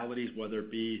payment modalities, whether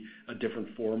it be a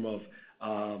different form of,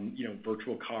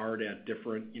 virtual card at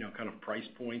different, kind of price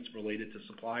points related to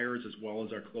suppliers, as well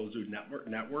as our closed loop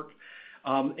network.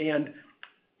 And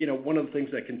one of the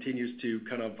things that continues to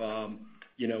kind of,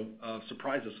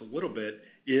 surprise us a little bit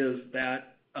is that,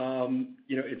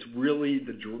 it's really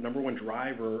the number one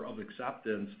driver of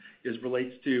acceptance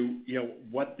relates to,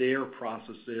 what their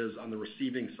process is on the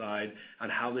receiving side on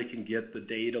how they can get the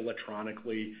data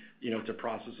electronically, to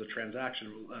process a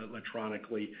transaction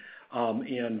electronically,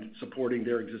 and supporting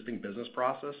their existing business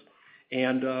process.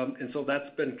 And so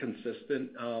that's been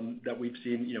consistent, that we've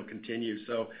seen, continue.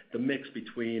 So the mix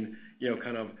between,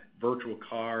 kind of virtual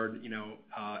card,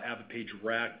 AvidPay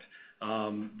Direct,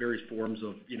 various forms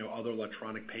of, other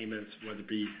electronic payments, whether it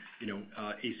be,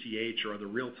 ACH or other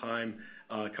real time,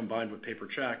 combined with paper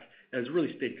check, has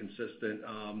really stayed consistent,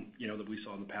 that we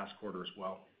saw in the past quarter as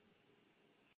well.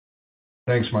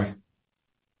 Thanks, Mike.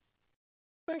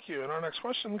 Thank you. And our next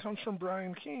question comes from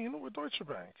Bryan Keane with Deutsche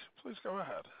Bank. Please go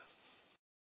ahead.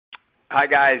 Hi,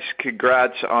 guys.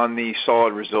 Congrats on the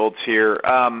solid results here.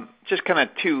 Just kind of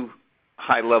 2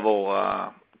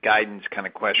 high-level guidance kind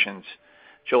of questions.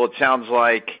 Joel, it sounds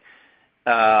like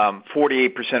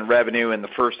 48% revenue in the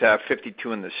first half,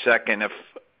 52% in the second. If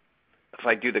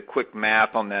I do the quick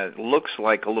math on that, it looks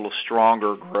like a little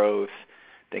stronger growth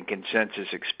than consensus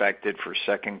expected for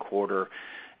second quarter.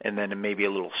 and then maybe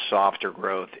a little softer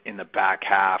growth in the back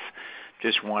half.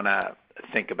 Just wanna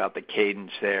think about the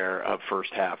cadence there of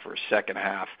first half or second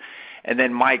half. And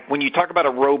then, Mike, when you talk about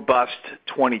a robust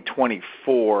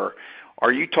 2024,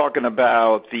 are you talking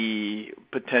about the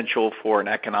potential for an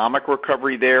economic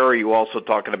recovery there, or are you also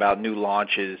talking about new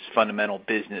launches, fundamental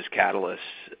business catalysts,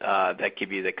 that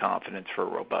give you the confidence for a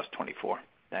robust 24?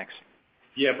 Thanks.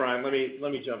 Yeah, Brian, let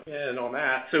me jump in on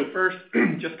that. So first,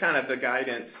 just kind of the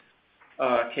guidance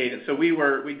cadence. So we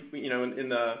you know, in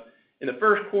the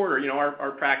first quarter, you know,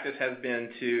 our practice has been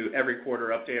to every quarter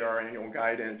update our annual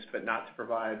guidance, but not to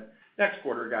provide next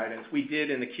quarter guidance. We did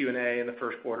in the Q&A in the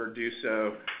first quarter do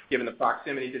so, given the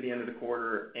proximity to the end of the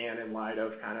quarter and in light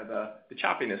of kind of the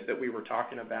choppiness that we were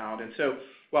talking about. And so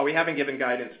while we haven't given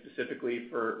guidance specifically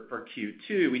for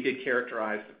Q2, we did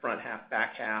characterize the front half,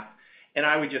 back half. And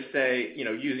I would just say, you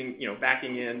know,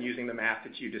 backing in, using the math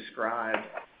that you described,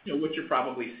 you know, what you're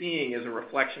probably seeing is a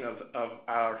reflection of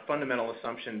our fundamental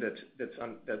assumption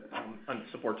that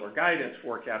supports our guidance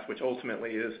forecast, which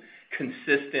ultimately is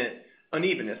consistent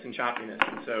unevenness and choppiness.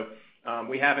 And so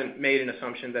we haven't made an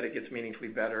assumption that it gets meaningfully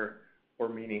better or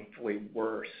meaningfully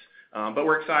worse. But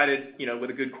we're excited, you know, with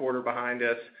a good quarter behind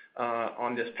us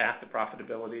on this path to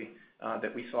profitability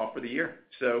that we saw for the year.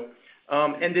 So,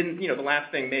 and then, you know, the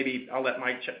last thing, maybe I'll let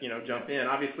Mike, jump in.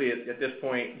 Obviously, at this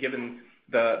point, given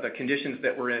the conditions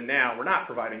that we're in now, we're not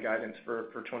providing guidance for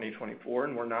 2024,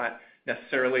 and we're not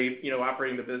necessarily, you know,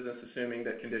 operating the business assuming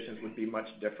that conditions would be much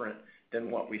different than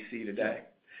what we see today.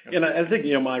 And I think,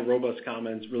 you know, my robust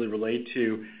comments really relate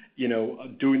to, you know,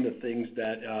 doing the things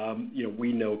that, you know,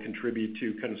 we know contribute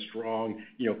to kind of strong,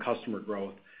 you know, customer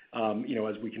growth, you know,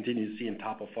 as we continue to see in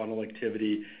top of funnel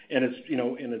activity. And it's, you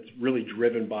know, and it's really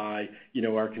driven by, you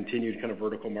know, our continued kind of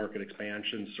vertical market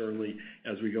expansion, certainly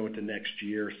as we go into next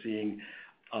year, seeing,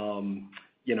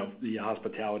 you know, the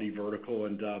hospitality vertical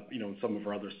and, you know, some of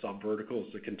our other sub verticals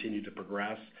that continue to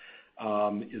progress.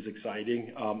 Is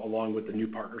exciting, along with the new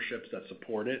partnerships that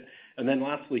support it. And then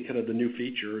lastly, kind of the new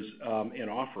features and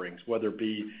offerings, whether it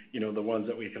be, you know, the ones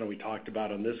that we talked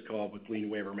about on this call with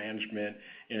lien waiver management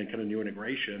and kind of new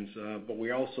integrations. But we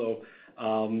also,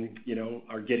 you know,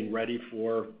 are getting ready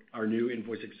for our new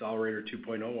Invoice Accelerator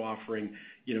 2.0 offering,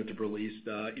 you know, to release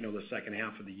you know, the second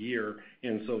half of the year.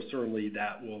 And so certainly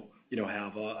that will, you know,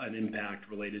 have an impact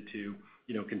related to,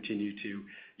 you know, continue to,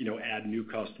 you know, add new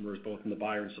customers both on the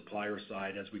buyer and supplier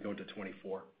side as we go into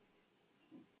 24.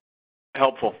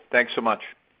 Helpful. Thanks so much.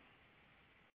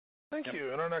 Thank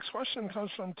you. And our next question comes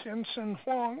from Tien-Tsin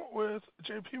Huang with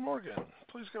J.P. Morgan.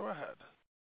 Please go ahead.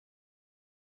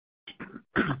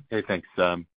 Hey, thanks.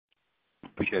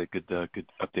 Appreciate it. Good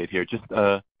update here. Just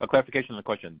a clarification on the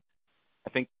question.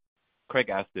 I think Craig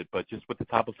asked it, but just with the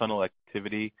top of funnel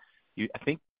activity, I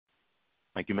think,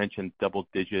 like you mentioned, double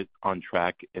digit on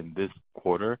track in this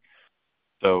quarter.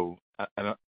 So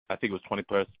I think it was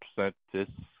 20+%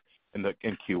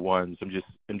 in Q1. So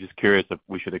I'm just curious if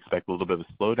we should expect a little bit of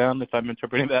a slowdown, if I'm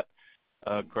interpreting that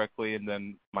correctly. And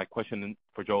then my question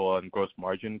for Joel on gross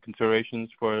margin considerations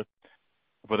for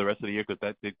the rest of the year, because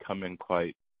that did come in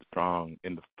quite strong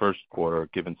in the first quarter,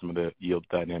 given some of the yield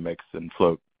dynamics and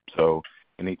float. So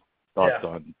any thoughts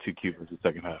on 2Q versus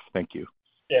second half? Thank you.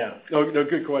 Yeah. No,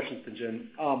 good questions, Tien-Tsin.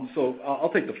 So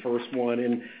I'll take the first one.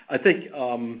 And I think,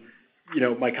 you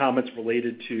know, my comments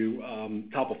related to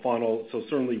top of funnel. So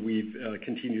certainly we've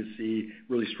continued to see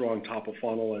really strong top of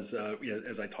funnel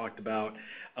as I talked about,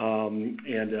 and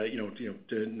you know,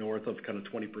 to north of kind of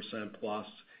 20% plus,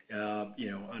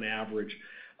 you know, on average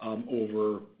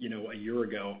over, you know, a year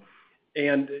ago.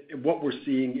 And what we're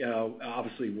seeing,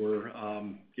 obviously we're,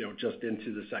 you know, just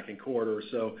into the second quarter.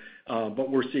 So, but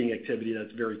we're seeing activity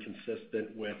that's very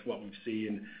consistent with what we've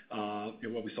seen, you know,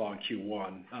 what we saw in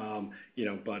Q1. You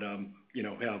know, but, you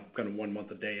know, have kind of 1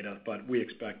 month of data, but we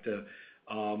expect to,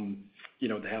 you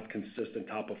know, to have consistent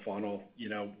top of funnel, you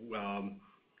know,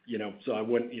 so I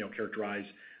wouldn't, you know, characterize,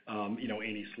 you know,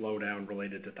 any slowdown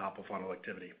related to top of funnel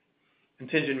activity. And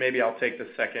Tien-Tsin, maybe I'll take the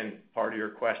second part of your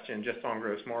question just on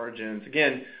gross margins.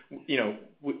 Again, you know,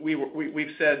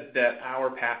 we've said that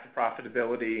our path to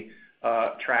profitability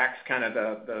tracks kind of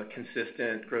the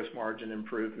consistent gross margin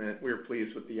improvement. We were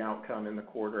pleased with the outcome in the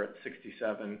quarter at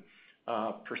 67%.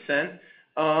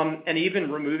 And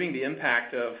even removing the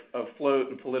impact of float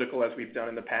and political as we've done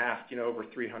in the past, you know, over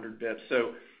 300 bips.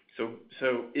 So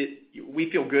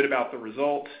we feel good about the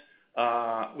results.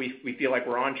 We feel like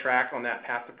we're on track on that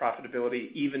path to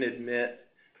profitability, even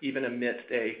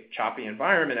amidst a choppy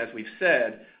environment, as we've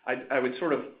said. I would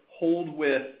sort of hold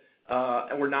with,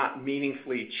 and we're not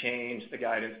meaningfully changed the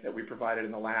guidance that we provided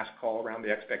in the last call around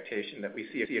the expectation that we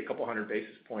see a couple hundred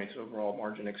basis points overall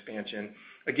margin expansion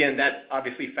Again, that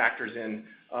obviously factors in,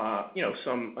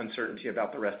 some uncertainty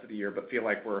about the rest of the year, but feel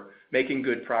like we're making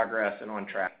good progress and on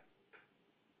track.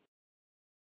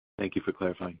 Thank you for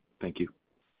clarifying. Thank you.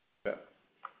 Yeah.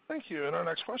 Thank you. And our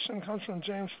next question comes from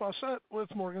James Faucette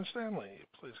with Morgan Stanley.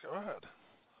 Please go ahead.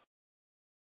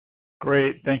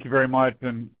 Great. Thank you very much,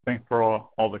 and thanks for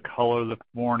all the color this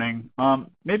morning.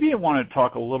 Maybe I want to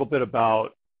talk a little bit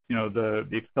about, the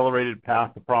accelerated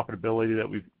path to profitability that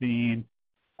we've seen.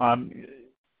 Can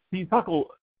you talk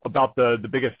about the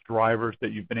biggest drivers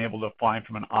that you've been able to find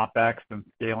from an OpEx and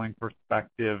scaling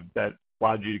perspective that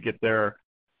allowed you to get there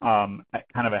kind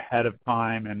of ahead of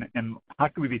time, and how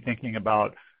should we be thinking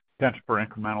about potential for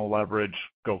incremental leverage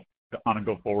on a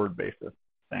go-forward basis?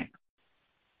 Thanks.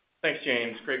 Thanks,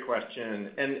 James. Great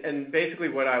question. And basically,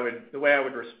 the way I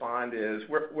would respond is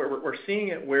we're seeing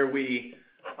it where we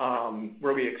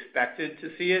expected to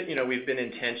see it. We've been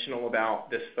intentional about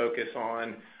this focus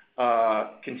on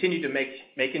continue to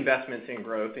make investments in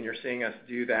growth, and you're seeing us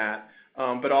do that,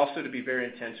 but also to be very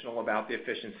intentional about the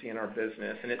efficiency in our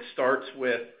business. And it starts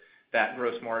with that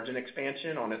gross margin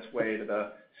expansion on its way to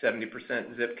the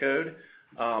 70% zip code.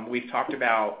 We've talked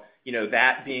about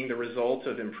that being the result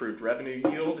of improved revenue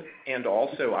yield and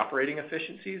also operating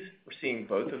efficiencies. We're seeing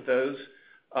both of those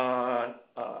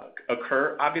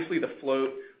occur. Obviously, the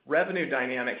float revenue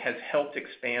dynamic has helped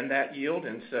expand that yield,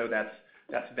 and so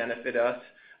that's benefited us.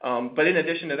 But in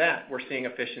addition to that, we're seeing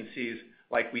efficiencies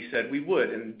like we said we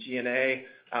would in G&A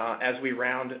as we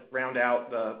round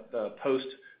out the post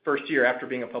first year after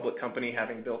being a public company,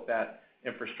 having built that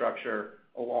infrastructure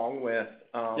along with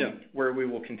where we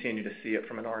will continue to see it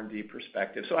from an R&D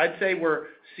perspective. So I'd say we're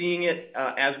seeing it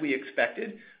as we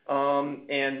expected,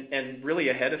 and really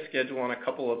ahead of schedule on a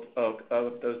couple of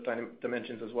those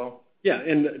dimensions as well. Yeah,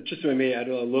 and just to maybe add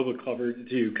a little bit cover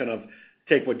to kind of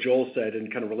take what Joel said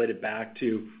and kind of relate it back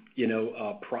to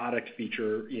a product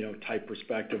feature type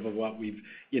perspective of what we've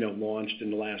launched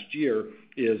in the last year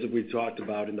is that we've talked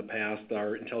about in the past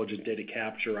our intelligent data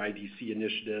capture IDC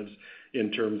initiatives in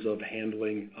terms of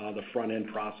handling the front end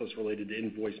process related to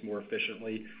invoice more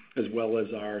efficiently, as well as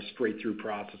our straight through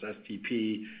process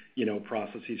STP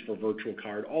processes for virtual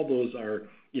card. All those are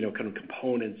kind of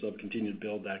components of continuing to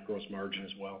build that gross margin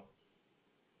as well.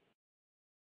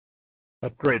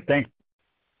 That's great. Thanks.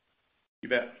 You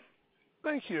bet.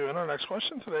 Thank you. And our next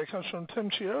question today comes from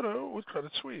Tim Chiodo with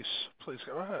Credit Suisse. Please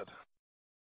go ahead.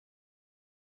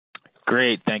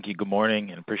 Great. Thank you. Good morning,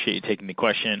 and appreciate you taking the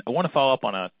question. I want to follow up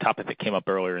on a topic that came up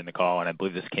earlier in the call, and I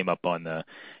believe this came up on the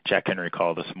Jack Henry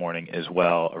call this morning as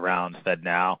well around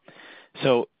FedNow.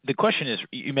 So the question is,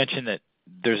 you mentioned that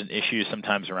there's an issue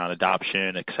sometimes around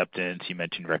adoption, acceptance. You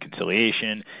mentioned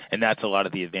reconciliation, and that's a lot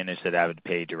of the advantage that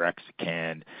AvidPay Direct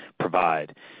can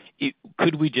provide.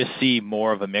 Could we just see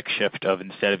more of a mix shift of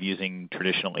instead of using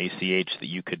traditional ACH that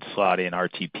you could slot in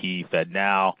RTP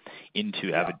FedNow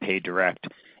into AvidPay Direct?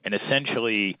 And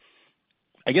essentially,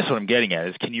 I guess what I'm getting at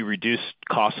is, can you reduce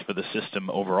costs for the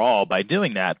system overall by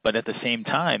doing that, but at the same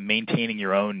time maintaining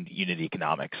your own unit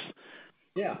economics?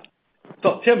 Yeah.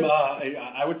 So Tim,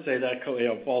 I would say that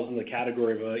falls in the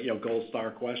category of a gold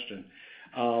star question.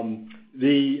 So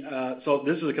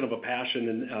this is kind of a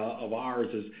passion of ours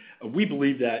is we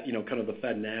believe that kind of the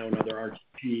FedNow and other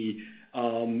RTP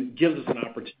gives us an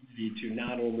opportunity to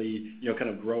not only kind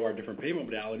of grow our different payment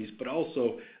modalities, but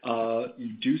also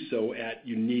do so at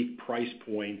unique price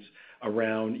points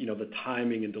around the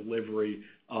timing and delivery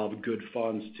of good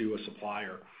funds to a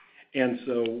supplier. And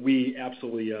so we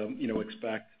absolutely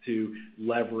expect to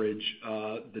leverage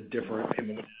the different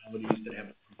payment modalities that have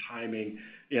timing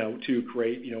to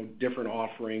create different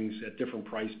offerings at different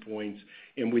price points,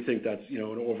 and we think that's an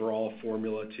overall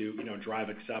formula to drive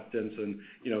acceptance and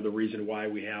the reason why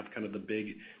we have kind of the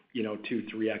big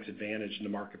 2-3x advantage in the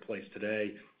marketplace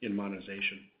today in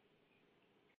monetization.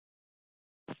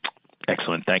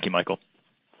 Excellent. Thank you, Michael.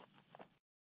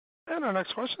 And our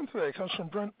next question today comes from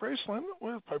Brent Bracelin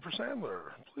with Piper Sandler.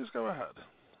 Please go ahead.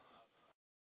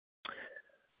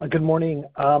 Good morning.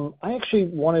 I actually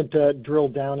wanted to drill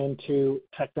down into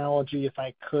technology, if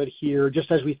I could here, just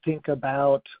as we think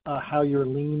about how you're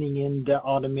leaning into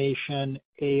automation,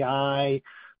 AI.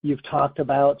 You've talked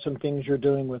about some things you're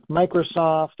doing with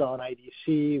Microsoft on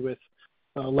IDC, with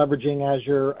leveraging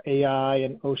Azure AI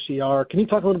and OCR. Can you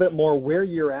talk a little bit more where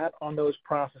you're at on those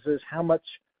processes? How much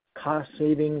cost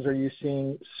savings are you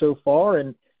seeing so far,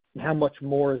 and how much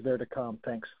more is there to come?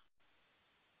 Thanks.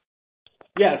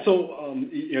 Yeah, so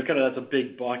kind of that's a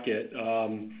big bucket,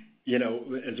 as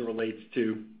it relates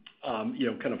to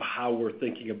kind of how we're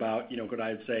thinking about what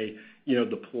I'd say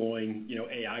deploying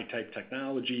AI type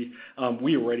technology.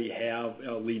 We already have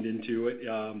leaned into it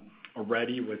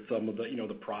already with some of the,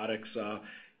 the products,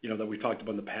 that we talked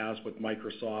about in the past with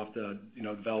Microsoft,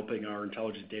 developing our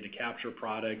intelligent data capture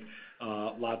product.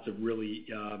 Lots of really,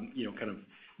 kind of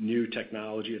new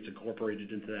technology that's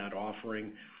incorporated into that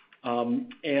offering.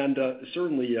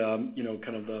 Certainly,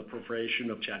 kind of the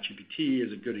proliferation of ChatGPT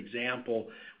is a good example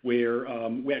where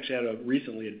we actually had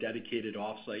recently a dedicated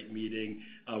offsite meeting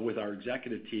with our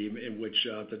executive team in which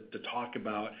to talk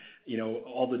about,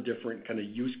 all the different kind of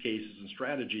use cases and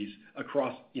strategies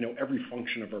across, every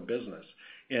function of our business.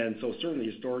 And so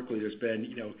certainly historically there's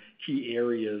been, key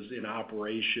areas in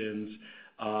operations,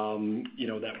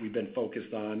 that we've been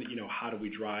focused on, how do we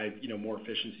drive, more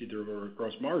efficiency through our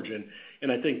gross margin.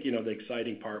 And I think, the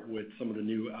exciting part with some of the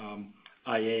new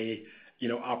IA,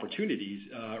 opportunities,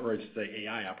 or I should say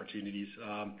AI opportunities,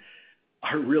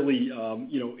 are really,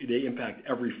 they impact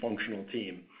every functional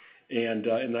team.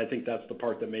 And I think that's the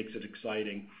part that makes it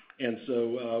exciting. And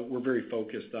so we're very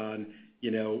focused on,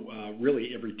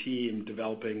 really every team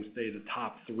developing, say, the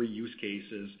top 3 use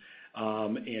cases,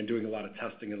 and doing a lot of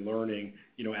testing and learning,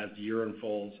 as the year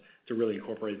unfolds to really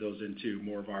incorporate those into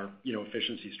more of our,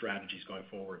 efficiency strategies going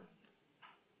forward.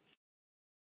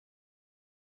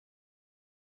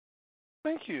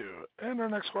 Thank you. And our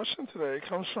next question today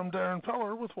comes from Darrin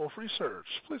Peller with Wolfe Research.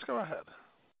 Please go ahead.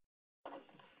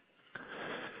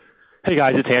 Hey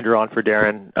guys, it's Andrew on for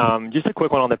Darren. Just a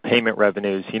quick one on the payment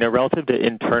revenues. Relative to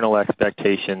internal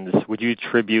expectations, would you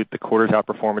attribute the quarter's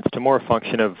outperformance to more a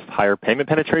function of higher payment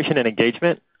penetration and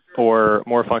engagement, or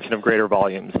more a function of greater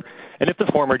volumes? And if the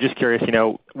former, just curious,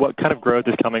 what kind of growth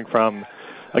is coming from,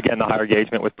 again, the higher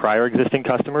engagement with prior existing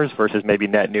customers versus maybe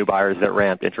net new buyers that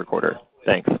ramped intra-quarter?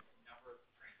 Thanks.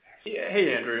 Yeah,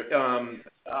 hey Andrew,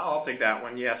 I'll take that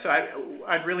one. Yeah, so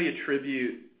I'd really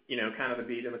attribute, kind of the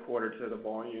beat in the quarter to the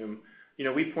volume.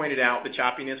 We pointed out the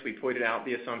choppiness, we pointed out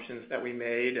the assumptions that we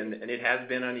made, and it has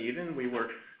been uneven.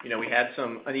 We had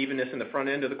some unevenness in the front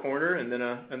end of the quarter, and then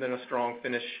a strong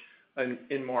finish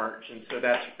in March, and so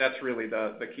that's really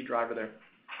the key driver there.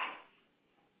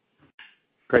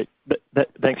 Great.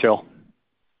 Thanks, Joel.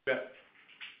 Yeah.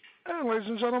 And ladies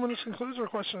and gentlemen, this concludes our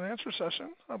question and answer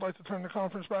session. I'd like to turn the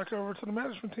conference back over to the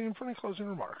management team for any closing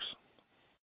remarks.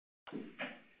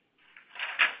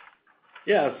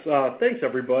 Yes, thanks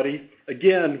everybody.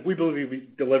 Again, we believe we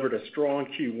delivered a strong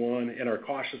Q1 and are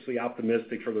cautiously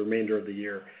optimistic for the remainder of the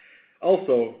year.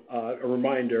 Also, a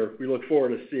reminder, we look forward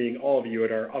to seeing all of you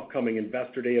at our upcoming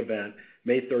Investor Day event,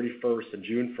 May 31st and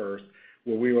June 1st,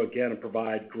 where we will again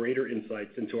provide greater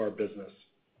insights into our business.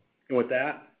 And with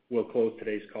that, we'll close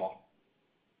today's call.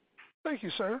 Thank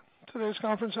you, sir. Today's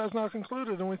conference has now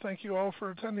concluded, and we thank you all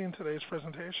for attending today's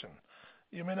presentation.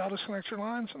 You may now disconnect your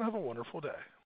lines and have a wonderful day.